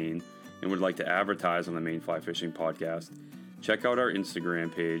business in Maine and would like to advertise on the Maine Fly Fishing Podcast, check out our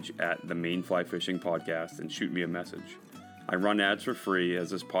Instagram page at the Maine Fly Fishing Podcast and shoot me a message. I run ads for free as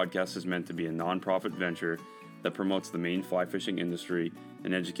this podcast is meant to be a non-profit venture that promotes the Maine fly fishing industry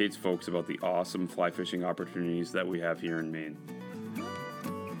and educates folks about the awesome fly fishing opportunities that we have here in Maine.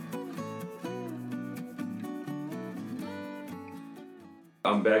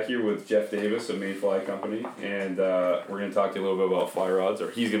 I'm back here with Jeff Davis of Maine Fly Company, and we're going to talk to you a little bit about fly rods,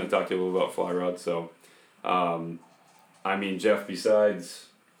 or he's going to talk to you a little bit about fly rods. So, Jeff, besides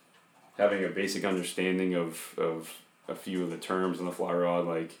having a basic understanding of a few of the terms in the fly rod,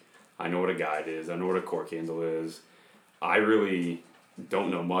 like I know what a guide is, I know what a cork handle is, I really don't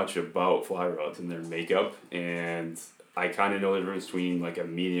know much about fly rods and their makeup, and I kind of know the difference between like a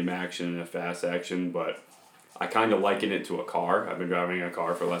medium action and a fast action, but I kind of liken it to a car. I've been driving a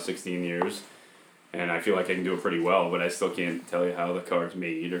car for the last 16 years, and I feel like I can do it pretty well, but I still can't tell you how the car's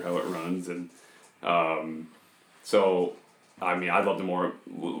made or how it runs, and I'd love to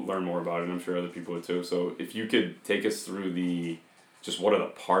learn more about it, and I'm sure other people would too. So if you could take us through what are the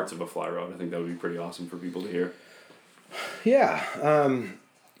parts of a fly rod, I think that would be pretty awesome for people to hear. Yeah.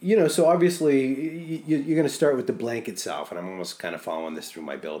 So obviously you're going to start with the blank itself, and I'm almost kind of following this through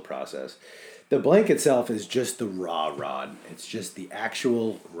my build process. The blank itself is just the raw rod. It's just the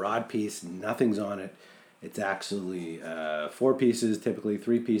actual rod piece. Nothing's on it. It's actually 4 pieces, typically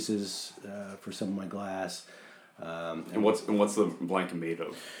 3 pieces for some of my glass. And what's the blank made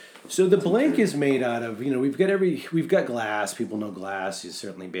of? So the blank is made out of, we've got glass. People know glass is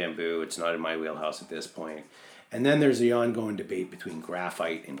certainly bamboo. It's not in my wheelhouse at this point. And then there's the ongoing debate between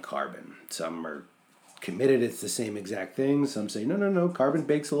graphite and carbon. Some are committed it's the same exact thing. Some say, no, carbon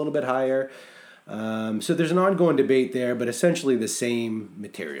bakes a little bit higher. So there's an ongoing debate there, but essentially the same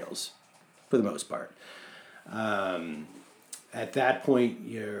materials for the most part. At that point,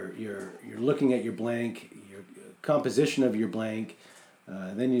 you're looking at your blank, your composition of your blank.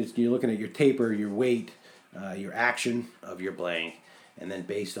 Then you're looking at your taper, your weight, your action of your blank, and then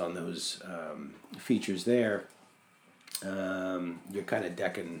based on those features there, you're kind of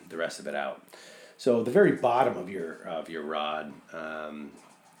decking the rest of it out. So the very bottom of your rod,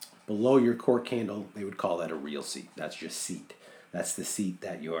 below your cork handle, they would call that a reel seat. That's your seat. That's the seat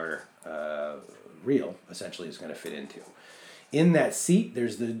that your reel essentially is going to fit into. In that seat,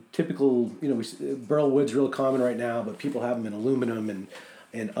 there's the typical, burl wood's real common right now, but people have them in aluminum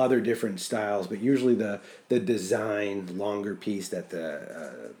and other different styles. But usually the designed longer piece that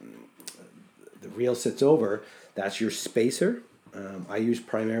the reel sits over, that's your spacer. I use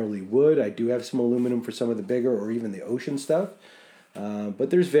primarily wood. I do have some aluminum for some of the bigger or even the ocean stuff. But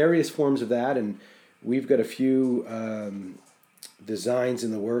there's various forms of that, and we've got a few designs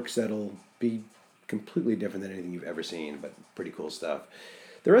in the works that'll be completely different than anything you've ever seen, but pretty cool stuff.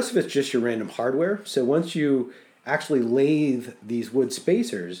 The rest of it's just your random hardware. So once you actually lathe these wood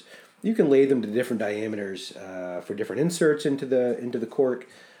spacers, you can lathe them to different diameters for different inserts into the cork.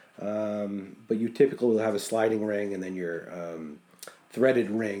 But you typically will have a sliding ring and then your threaded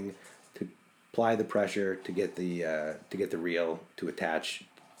ring to apply the pressure to get the reel to attach,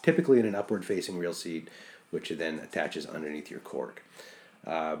 typically in an upward facing reel seat, which then attaches underneath your cork.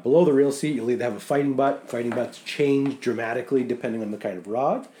 Below the reel seat, you'll either have a fighting butt. Fighting butts change dramatically depending on the kind of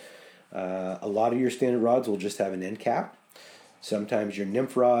rod. A lot of your standard rods will just have an end cap. Sometimes your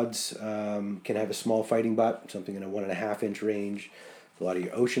nymph rods can have a small fighting butt, something in a 1.5 inch range. A lot of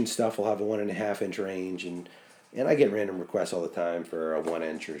your ocean stuff will have a 1.5 inch range, and I get random requests all the time for a 1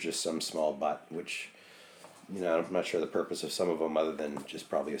 inch or just some small butt, which, I'm not sure the purpose of some of them other than just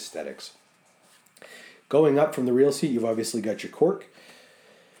probably aesthetics. Going up from the reel seat, you've obviously got your cork.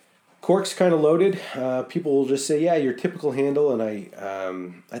 Cork's kind of loaded. People will just say, yeah, your typical handle, and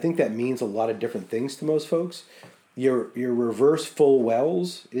I think that means a lot of different things to most folks. Your reverse full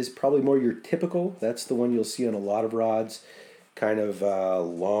wells is probably more your typical. That's the one you'll see on a lot of rods. Kind of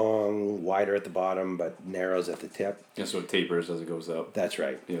long, wider at the bottom, but narrows at the tip. Yeah, so it tapers as it goes up. That's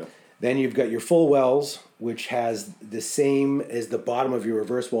right. Yeah. Then you've got your full wells, which has the same as the bottom of your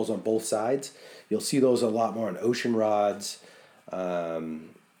reverse wells on both sides. You'll see those a lot more on ocean rods.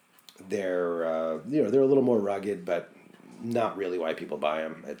 They're a little more rugged, but not really why people buy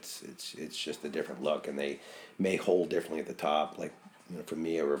them. It's just a different look, and they may hold differently at the top. Like for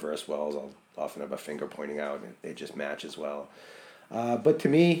me, a reverse wells, I'll often have a finger pointing out, and it just matches well. But to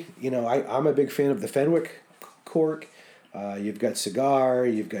me, I'm a big fan of the Fenwick cork. You've got cigar,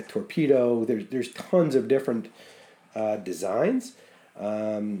 you've got torpedo. There's tons of different designs,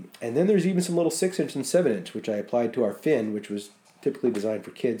 and then there's even some little 6 inch and 7 inch, which I applied to our fin, which was typically designed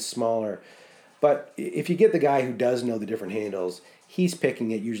for kids, smaller. But if you get the guy who does know the different handles, he's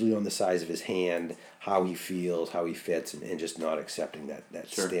picking it usually on the size of his hand, how he feels, how he fits, and just not accepting that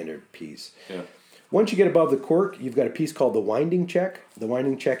Sure. standard piece. Yeah. Once you get above the cork, you've got a piece called the winding check. The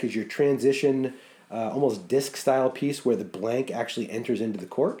winding check is your transition, almost disc style piece where the blank actually enters into the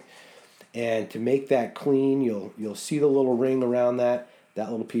cork. And to make that clean, you'll see the little ring around that. That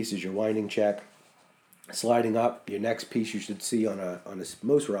little piece is your winding check. Sliding up, your next piece you should see on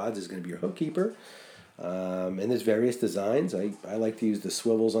most rods is going to be your hook keeper. And there's various designs. I like to use the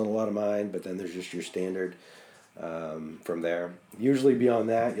swivels on a lot of mine, but then there's just your standard from there. Usually beyond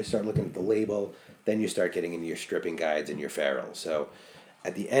that, you start looking at the label, then you start getting into your stripping guides and your ferrules. So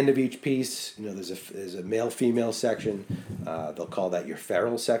at the end of each piece, there's a male-female section. They'll call that your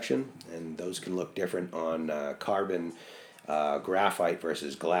ferrule section, and those can look different on carbon, graphite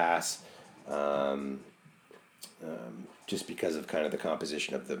versus glass. Just because of kind of the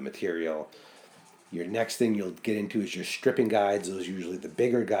composition of the material. Your next thing you'll get into is your stripping guides. Those are usually the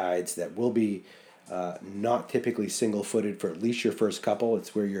bigger guides that will be not typically single-footed for at least your first couple.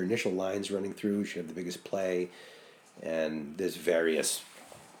 It's where your initial line's running through. You should have the biggest play. And there's various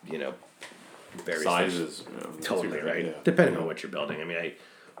sizes. Totally, right? Yeah. Depending on what you're building. I mean,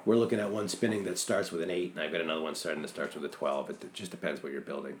 we're looking at one spinning that starts with an 8, and I've got another one starting that starts with a 12. It just depends what you're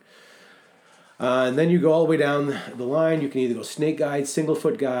building. And then you go all the way down the line. You can either go snake guides, single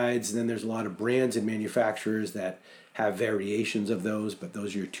foot guides, and then there's a lot of brands and manufacturers that have variations of those, but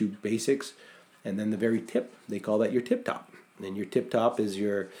those are your two basics. And then the very tip, they call that your tip top. And your tip top is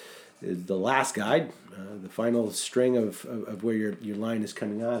the last guide, the final string of where your line is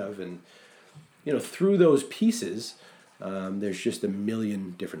coming out of. And through those pieces, there's just a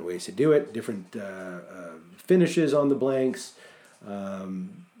million different ways to do it, different finishes on the blanks.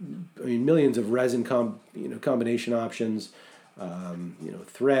 Millions of resin combination options.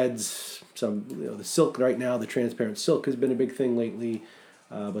 Threads. Some the silk right now. The transparent silk has been a big thing lately.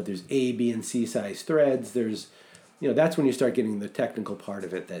 But there's A, B, and C size threads. There's, that's when you start getting the technical part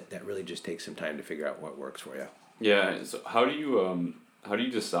of it that really just takes some time to figure out what works for you. Yeah. So how do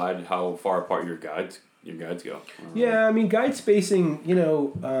you decide how far apart your guides go? Yeah, guide spacing.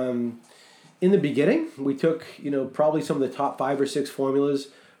 In the beginning, we took probably some of the top 5 or 6 formulas,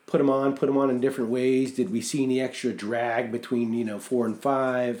 put them on in different ways. Did we see any extra drag between 4 and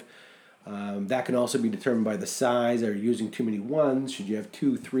 5? That can also be determined by the size. Are you using too many ones? Should you have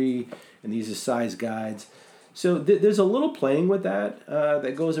 2, 3? And these are size guides. So there's a little playing with that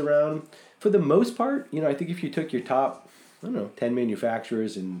that goes around. For the most part, I think if you took your top, 10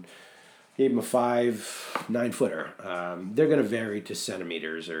 manufacturers and gave them a 5, 9-footer, they're going to vary to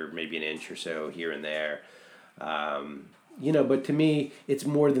centimeters or maybe an inch or so here and there. But to me, it's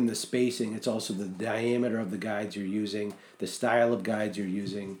more than the spacing. It's also the diameter of the guides you're using, the style of guides you're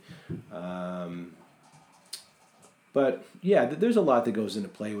using. But yeah, there's a lot that goes into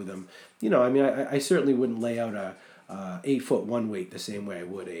play with them. I certainly wouldn't lay out a 8-foot one weight the same way I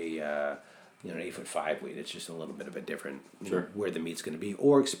would an 8-foot 5 weight. It's just a little bit of a different where the meat's going to be,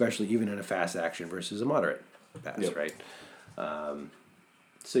 or especially even in a fast action versus a moderate fast, right?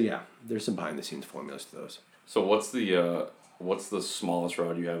 So yeah, there's some behind the scenes formulas to those. So what's the smallest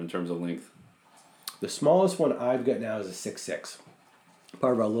rod you have in terms of length? The smallest one I've got now is a 6.6.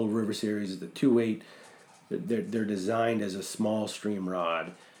 Part of our Little River series is the 2.8. They're designed as a small stream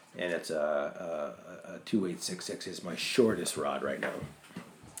rod, and it's a 2.8 6.6 is my shortest rod right now.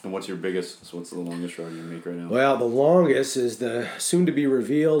 And what's your biggest? So what's the longest rod you make right now? Well, the longest is the soon to be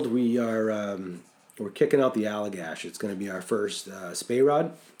revealed. We are we're kicking out the Allagash. It's going to be our first spey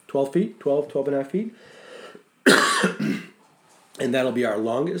rod, 12 feet, 12 and a half feet. And that'll be our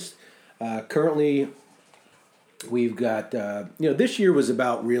longest. Currently, we've got, this year was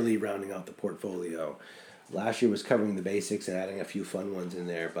about really rounding out the portfolio. Last year was covering the basics and adding a few fun ones in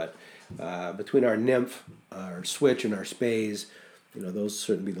there. But between our nymph, our switch, and our spays, those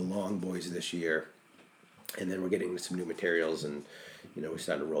certainly be the long boys this year. And then we're getting some new materials, and, we're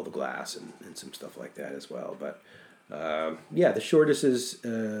starting to roll the glass and some stuff like that as well. But, the shortest is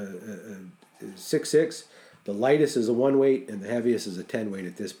 6.6. The lightest is a 1 weight, and the heaviest is a 10 weight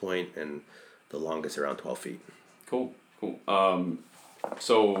at this point, and the longest around 12 feet. Cool.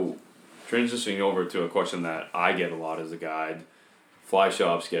 So transitioning over to a question that I get a lot as a guide, fly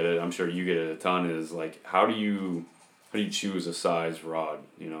shops get it, I'm sure you get it a ton, is like, how do you choose a size rod?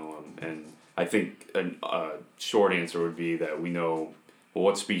 And I think a short answer would be that we know, well,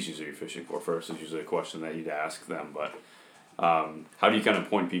 what species are you fishing for first is usually a question that you'd ask them, but how do you kind of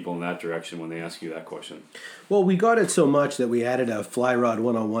point people in that direction when they ask you that question? Well, we got it so much that we added a Fly Rod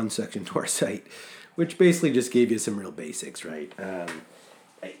 101 section to our site, which basically just gave you some real basics, right?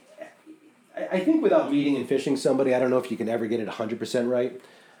 I think without meeting and fishing somebody, I don't know if you can ever get it 100% right.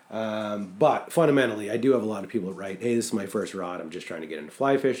 But fundamentally, I do have a lot of people that write, hey, this is my first rod. I'm just trying to get into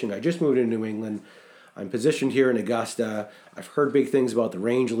fly fishing. I just moved into New England. I'm positioned here in Augusta. I've heard big things about the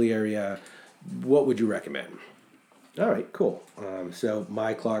Rangeley area. What would you recommend? All right, cool. So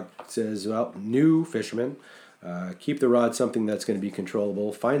my clock says, well, new fisherman, keep the rod something that's going to be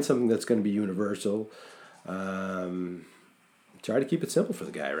controllable. Find something that's going to be universal. Try to keep it simple for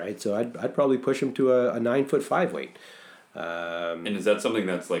the guy, right? So I'd probably push him to a 9-foot 5 weight. And is that something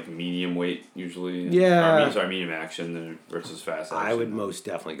that's like medium weight usually? Yeah. Medium action versus fast action? I would most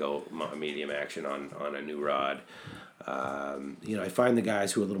definitely go medium action on a new rod. I find the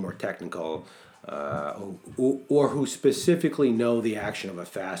guys who are a little more technical, or who specifically know the action of a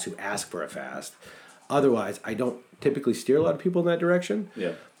fast, who ask for a fast. Otherwise, I don't typically steer a lot of people in that direction.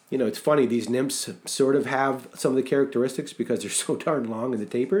 Yeah. It's funny, these nymphs sort of have some of the characteristics because they're so darn long in the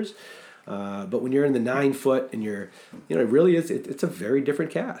tapers. But when you're in the 9-foot and it really is, it's a very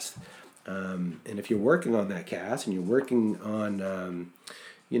different cast. And if you're working on that cast and you're working on,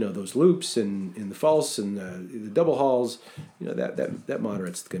 those loops and the false and the double hauls, that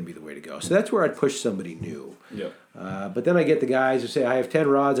moderate's going to be the way to go. So that's where I'd push somebody new. Yep. But then I get the guys who say, I have 10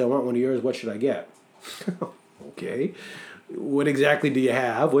 rods, I want one of yours, what should I get? Okay. What exactly do you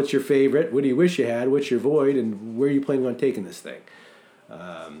have? What's your favorite? What do you wish you had? What's your void? And where are you planning on taking this thing?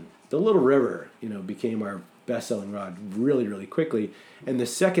 The Little River, became our best-selling rod really, really quickly. And the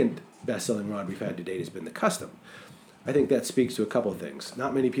second best-selling rod we've had to date has been the Custom. I think that speaks to a couple of things.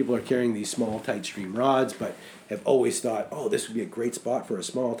 Not many people are carrying these small, tight stream rods, but have always thought, oh, this would be a great spot for a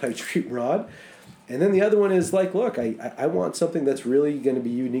small, tight stream rod. And then the other one is like, look, I want something that's really going to be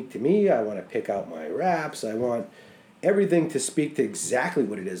unique to me. I want to pick out my wraps. I want everything to speak to exactly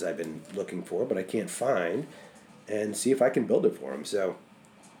what it is I've been looking for, but I can't find, and see if I can build it for them. So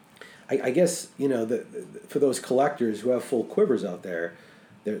I guess, for those collectors who have full quivers out there,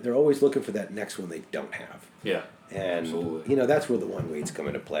 they're always looking for that next one they don't have. Yeah. And, absolutely. That's where the one weights come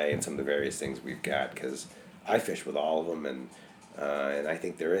into play and some of the various things we've got, because I fish with all of them, and I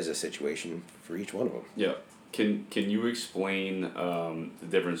think there is a situation for each one of them. Yeah. Can you explain the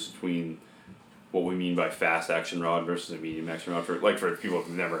difference between what we mean by fast action rod versus a medium action rod, for people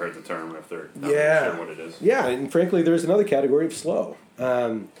who've never heard the term, if they're not really sure what it is? Yeah, and frankly, there's another category of slow.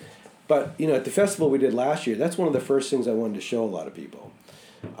 But, at the festival we did last year, that's one of the first things I wanted to show a lot of people.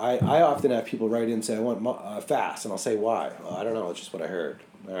 I often have people write in and say, I want fast, and I'll say, why? Well, I don't know, it's just what I heard.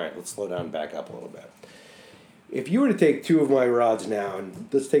 All right, let's slow down and back up a little bit. If you were to take two of my rods now, and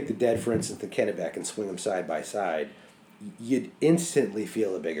let's take the Dead, for instance, the Kennebec, and swing them side by side, you'd instantly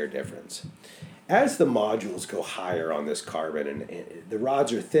feel a bigger difference. As the modules go higher on this carbon, and the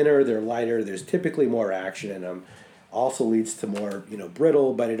rods are thinner, they're lighter, there's typically more action in them, also leads to more,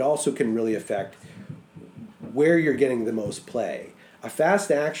 brittle, but it also can really affect where you're getting the most play. A fast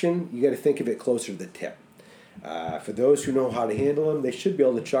action, you got to think of it closer to the tip. For those who know how to handle them, they should be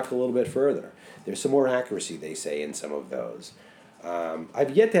able to chuck a little bit further. There's some more accuracy, they say, in some of those.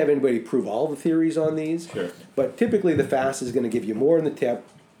 I've yet to have anybody prove all the theories on these, Sure. But typically the fast is going to give you more in the tip.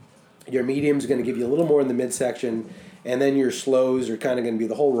 Your medium is going to give you a little more in the midsection, and then your slows are kind of going to be,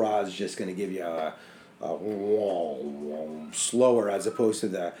 the whole rod is just going to give you a slower, as opposed to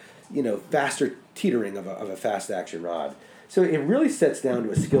the faster teetering of a fast action rod. So it really sets down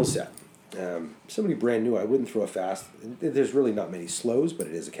to a skill set. Somebody brand new, I wouldn't throw a fast. There's really not many slows, but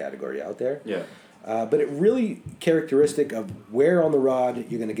it is a category out there. Yeah. But it really characteristic of where on the rod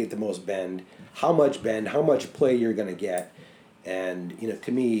you're going to get the most bend, how much play you're going to get, and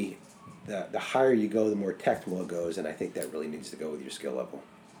to me, the higher you go, the more technical it goes, and I think that really needs to go with your skill level.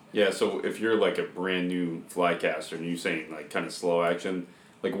 Yeah. So if you're like a brand new fly caster and you're saying like kind of slow action,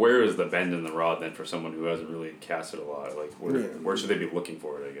 like where is the bend in the rod then for someone who hasn't really casted a lot? Like where should they be looking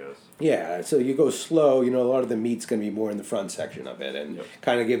for it, I guess? Yeah, so you go slow, a lot of the meat's going to be more in the front section of it, and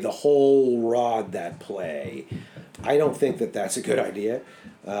kind of give the whole rod that play. I don't think that that's a good idea.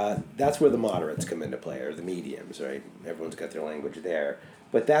 That's where the moderates come into play, or the mediums, right? Everyone's got their language there.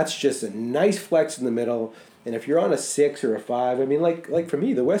 But that's just a nice flex in the middle. And if you're on a 6 or a 5, I mean, like for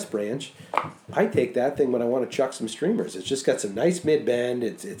me, the West Branch, I take that thing when I want to chuck some streamers. It's just got some nice mid-bend.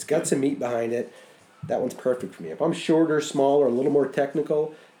 It's got some meat behind it. That one's perfect for me. If I'm shorter, smaller, a little more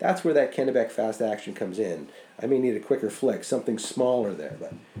technical, that's where that Kennebec fast action comes in. I may need a quicker flick, something smaller there.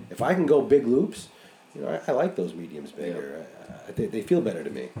 But if I can go big loops, I like those mediums bigger. They feel better to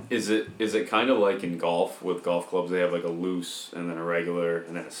me. Is it kind of like in golf with golf clubs? They have like a loose and then a regular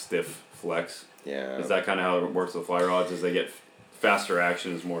and then a stiff flex. Yeah. Is that kind of how it works with fly rods? As they get faster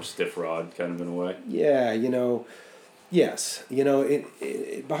action, is more stiff rod kind of in a way? Yeah, yes.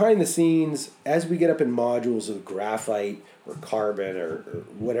 It behind the scenes, as we get up in modules of graphite or carbon or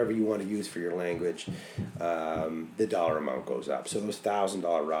whatever you want to use for your language, the dollar amount goes up. So those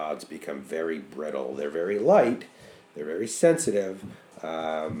 $1,000 rods become very brittle. They're very light, they're very sensitive,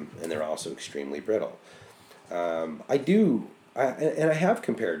 and they're also extremely brittle. I have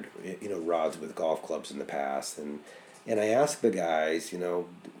compared rods with golf clubs in the past, and I asked the guys,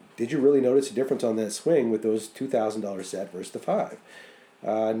 did you really notice a difference on that swing with those $2,000 set versus the 5?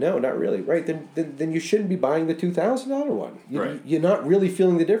 No, not really. Right, then you shouldn't be buying the $2,000 one. You're not really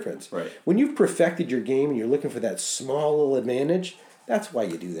feeling the difference. Right. When you've perfected your game and you're looking for that small little advantage, that's why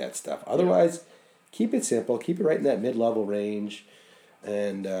you do that stuff. Otherwise, keep it simple. Keep it right in that mid-level range,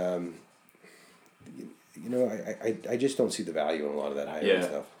 and I just don't see the value in a lot of that high-end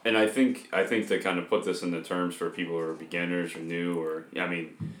stuff. And I think to kind of put this into terms for people who are beginners or new, or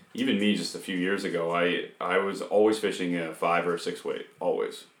even me just a few years ago, I was always fishing a 5 or 6 weight,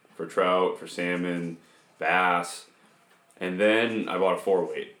 always, for trout, for salmon, bass, and then I bought a 4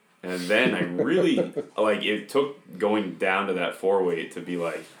 weight, and then I really it took going down to that 4 weight to be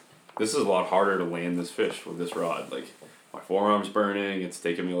like, this is a lot harder to land this fish with this rod. Like, my forearm's burning. It's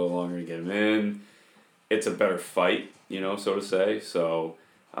taking me a little longer to get him in. It's a better fight, so to say. So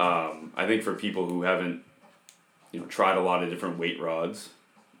I think for people who haven't, tried a lot of different weight rods,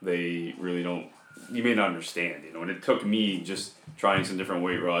 they really don't, you may not understand, and it took me just trying some different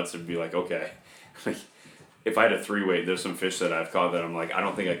weight rods to be like, okay, if I had a 3-weight, there's some fish that I've caught that I'm like, I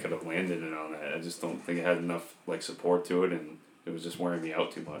don't think I could have landed it on that. I just don't think it had enough like support to it, and it was just wearing me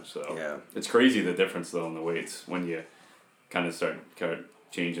out too much. So Yeah. it's crazy the difference though in the weights when you kind of start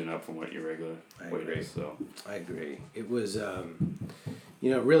changing up from what your regular weight is. So I agree. It was, it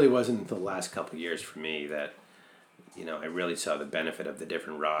really wasn't until the last couple of years for me that, I really saw the benefit of the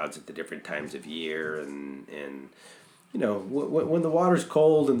different rods at the different times of year, and when the water's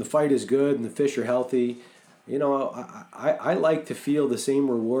cold and the fight is good and the fish are healthy, I like to feel the same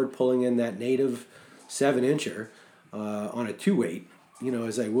reward pulling in that native 7-incher on a 2-weight,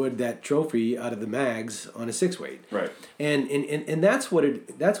 as I would that trophy out of the mags on a 6-weight. Right. And that's what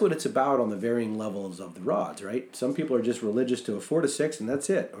it's about on the varying levels of the rods, right? Some people are just religious to a 4 to 6 and that's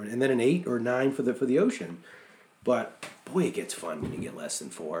it, and then an 8 or 9 for the ocean. But boy, it gets fun when you get less than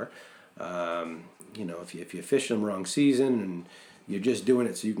 4. If you fish them wrong season and you're just doing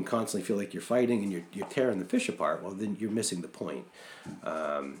it so you can constantly feel like you're fighting and you're tearing the fish apart, well, then you're missing the point.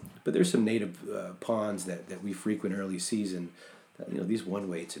 But there's some native ponds that we frequent early season. That, these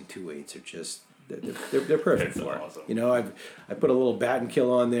 1-weights and 2-weights are just they're perfect for it. Awesome. I put a little bat and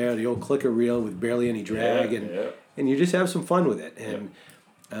kill on there, the old clicker reel with barely any drag, and you just have some fun with it. And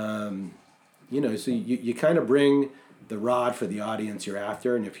so you kind of bring the rod for the audience you're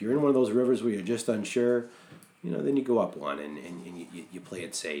after, and if you're in one of those rivers where you're just unsure, then you go up one and you play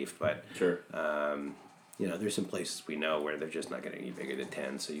it safe. But sure. There's some places we know where they're just not getting any bigger than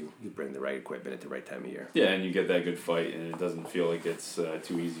 10, so you bring the right equipment at the right time of year. Yeah, and you get that good fight, and it doesn't feel like it's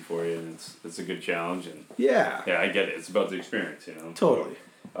too easy for you, and it's a good challenge. And yeah, I get it. It's about the experience, Totally.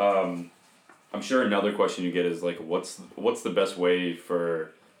 So, I'm sure another question you get is like, what's the best way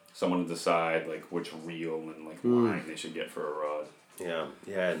for someone to decide like which reel and like line they should get for a rod?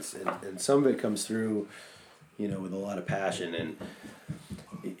 Yeah, and some of it comes through, with a lot of passion, and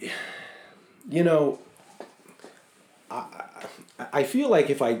I feel like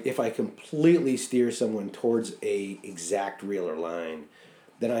if I completely steer someone towards a exact reel or line,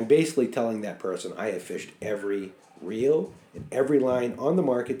 then I'm basically telling that person I have fished every reel and every line on the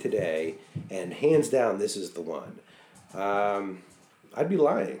market today, and hands down this is the one. I'd be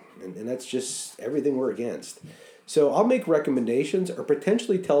lying, and that's just everything we're against. So I'll make recommendations or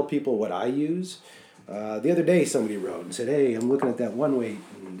potentially tell people what I use. The other day somebody wrote and said, hey, I'm looking at that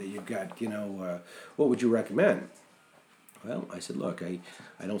 1-weight that you've got, what would you recommend? Well, I said, look, I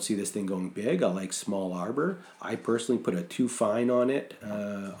don't see this thing going big. I like small arbor. I personally put a 2 fine on it,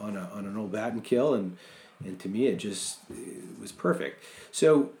 on an old bat and kill, and to me it was perfect.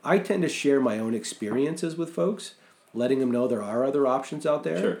 So I tend to share my own experiences with folks, letting them know there are other options out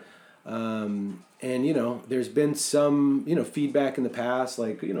there. Sure. And there's been some feedback in the past,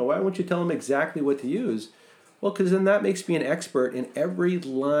 like why won't you tell them exactly what to use? Well, because then that makes me an expert in every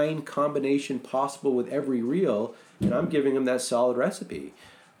line combination possible with every reel, and I'm giving them that solid recipe.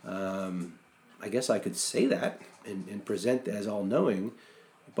 I guess I could say that and present as all-knowing,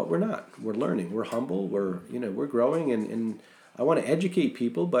 but we're not. We're learning. We're humble. We're growing, and I want to educate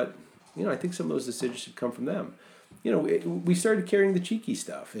people, but I think some of those decisions should come from them. We started carrying the cheeky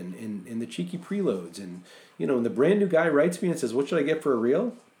stuff and the cheeky preloads, and when the brand new guy writes me and says, "What should I get for a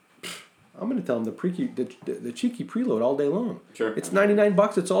reel?" I'm going to tell him the cheeky preload all day long. Sure. It's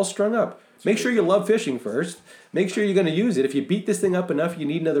 $99. It's all strung up. Make sure you love fishing first. Make sure you're going to use it. If you beat this thing up enough, you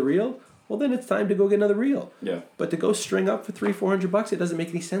need another reel. Well, then it's time to go get another reel. Yeah. But to go string up for $300-400, it doesn't make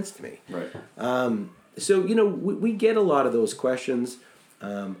any sense to me. Right. So we get a lot of those questions.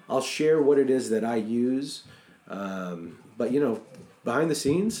 I'll share what it is that I use. But behind the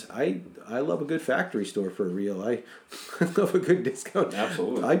scenes, I love a good factory store for a reel. I love a good discount.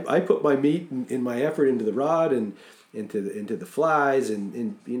 Absolutely. I put my meat and my effort into the rod and into the flies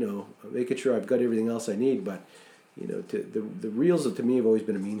and making sure I've got everything else I need. But the reels to me have always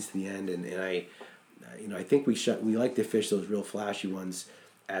been a means to the end, and I think we like to fish those real flashy ones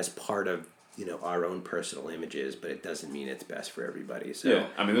as part of our own personal images, but it doesn't mean it's best for everybody. So yeah,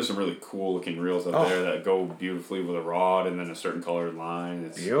 I mean, there's some really cool looking reels out there that go beautifully with a rod and then a certain colored line.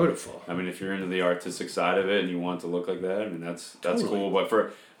 It's beautiful. I mean, if you're into the artistic side of it and you want it to look like that, I mean, that's Totally. cool. But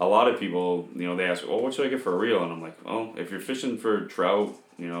for a lot of people, they ask, well, what should I get for a reel? And I'm like, well, if you're fishing for trout,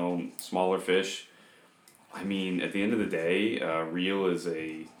 smaller fish, I mean, at the end of the day, reel is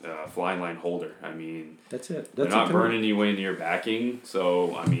a fly line holder. I mean, that's it. They're not burning you into your backing,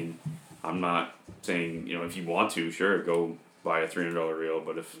 so I mean, I'm not saying, if you want to, sure, go buy a $300 reel,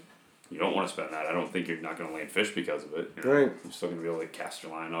 but if you don't want to spend that, I don't think you're not going to land fish because of it. Right. You're still going to be able to cast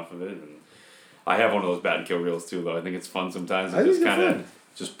your line off of it. And I have one of those bat and kill reels too, though. I think it's fun sometimes to just kind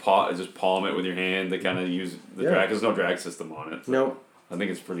of palm it with your hand to kind of use the drag. There's no drag system on it. So, no. I think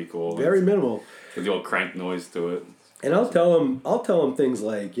it's pretty cool. Very minimal. With the old crank noise to it. And I'll tell them things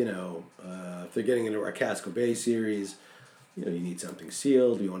like, if they're getting into our Casco Bay series, you need something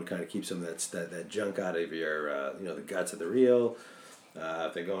sealed. You want to kind of keep some of that junk out of your, the guts of the reel.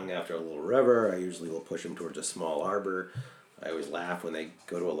 If they're going after a little river, I usually will push them towards a small arbor. I always laugh when they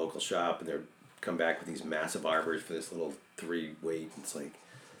go to a local shop and they're come back with these massive arbors for this little 3 weight. It's like,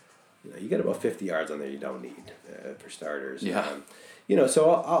 you get about 50 yards on there you don't need for starters. Yeah.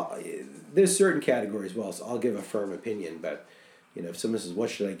 So I'll there's certain categories. Well, so I'll give a firm opinion, but if someone says, "What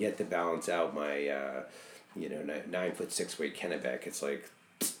should I get to balance out my 9-foot 6 weight Kennebec?" It's like,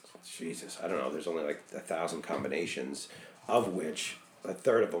 Jesus, I don't know. There's only like 1,000 combinations, of which a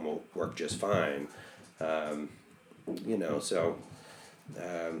third of them will work just fine.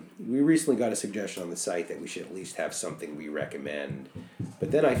 We recently got a suggestion on the site that we should at least have something we recommend,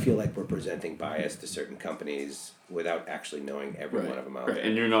 but then I feel like we're presenting bias to certain companies without actually knowing every one of them out there.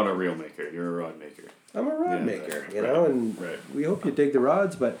 And you're not a reel maker; you're a rod maker. I'm a rod maker, and we hope you dig the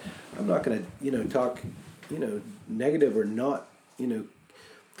rods, but I'm not going to, talk, negative or not,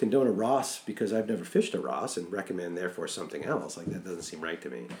 condone a Ross because I've never fished a Ross and recommend therefore something else. Like, that doesn't seem right to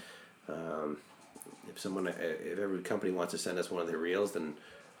me. If every company wants to send us one of their reels, then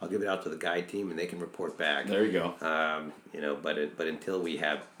I'll give it out to the guide team and they can report back. There you go. But until we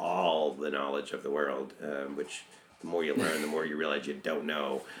have all the knowledge of the world, which the more you learn, the more you realize you don't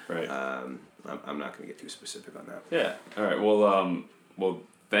know. Right. I'm not going to get too specific on that. Yeah. All right. Well,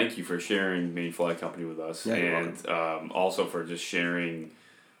 thank you for sharing Maine Fly Company with us, and also for just sharing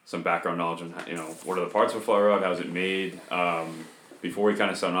some background knowledge on what are the parts of a fly rod, how's it made. Before we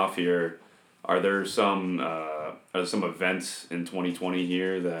kind of sign off here, are there some events in 2020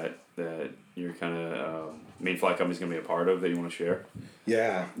 here that you're kind of Maine Fly Company is going to be a part of that you want to share?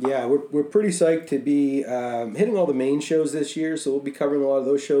 Yeah, we're pretty psyched to be hitting all the main shows this year, so we'll be covering a lot of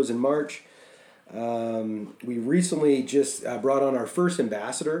those shows in March. We recently just brought on our first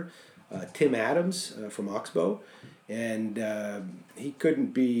ambassador, Tim Adams from Oxbow, and he couldn't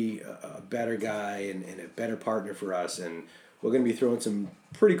be a better guy and a better partner for us. And we're going to be throwing some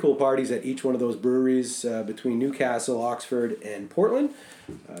pretty cool parties at each one of those breweries between Newcastle, Oxford, and Portland.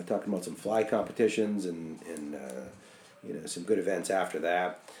 Talking about some fly competitions and some good events after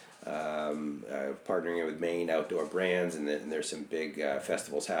that. Partnering with Maine Outdoor Brands, and there's some big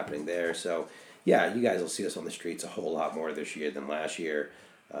festivals happening there. So, yeah, you guys will see us on the streets a whole lot more this year than last year.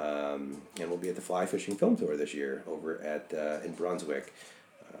 And we'll be at the Fly Fishing Film Tour this year over at in Brunswick,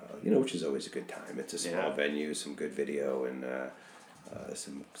 which is always a good time. It's a small venue, some good video, and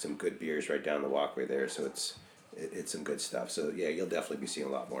some good beers right down the walkway there. So it's some good stuff. So, yeah, you'll definitely be seeing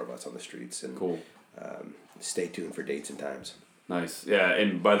a lot more of us on the streets. And cool. Stay tuned for dates and times. Nice. Yeah,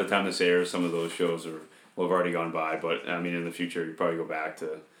 and by the time this airs, some of those shows will have already gone by. But, I mean, in the future, you probably go back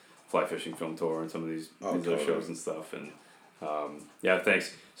to Fly Fishing Film Tour and some of these other shows and stuff. And,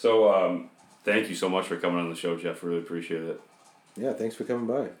 thanks. So, thank you so much for coming on the show, Jeff. Really appreciate it. Yeah, thanks for coming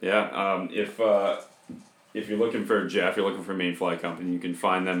by. Yeah, if you're looking for Jeff, you're looking for Maine Fly Company, you can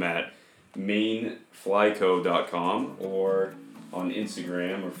find them at mainflyco.com or on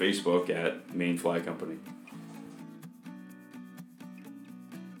Instagram or Facebook at Maine Fly Company.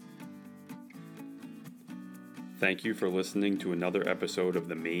 Thank you for listening to another episode of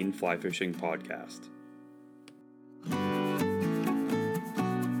the Maine Fly Fishing Podcast.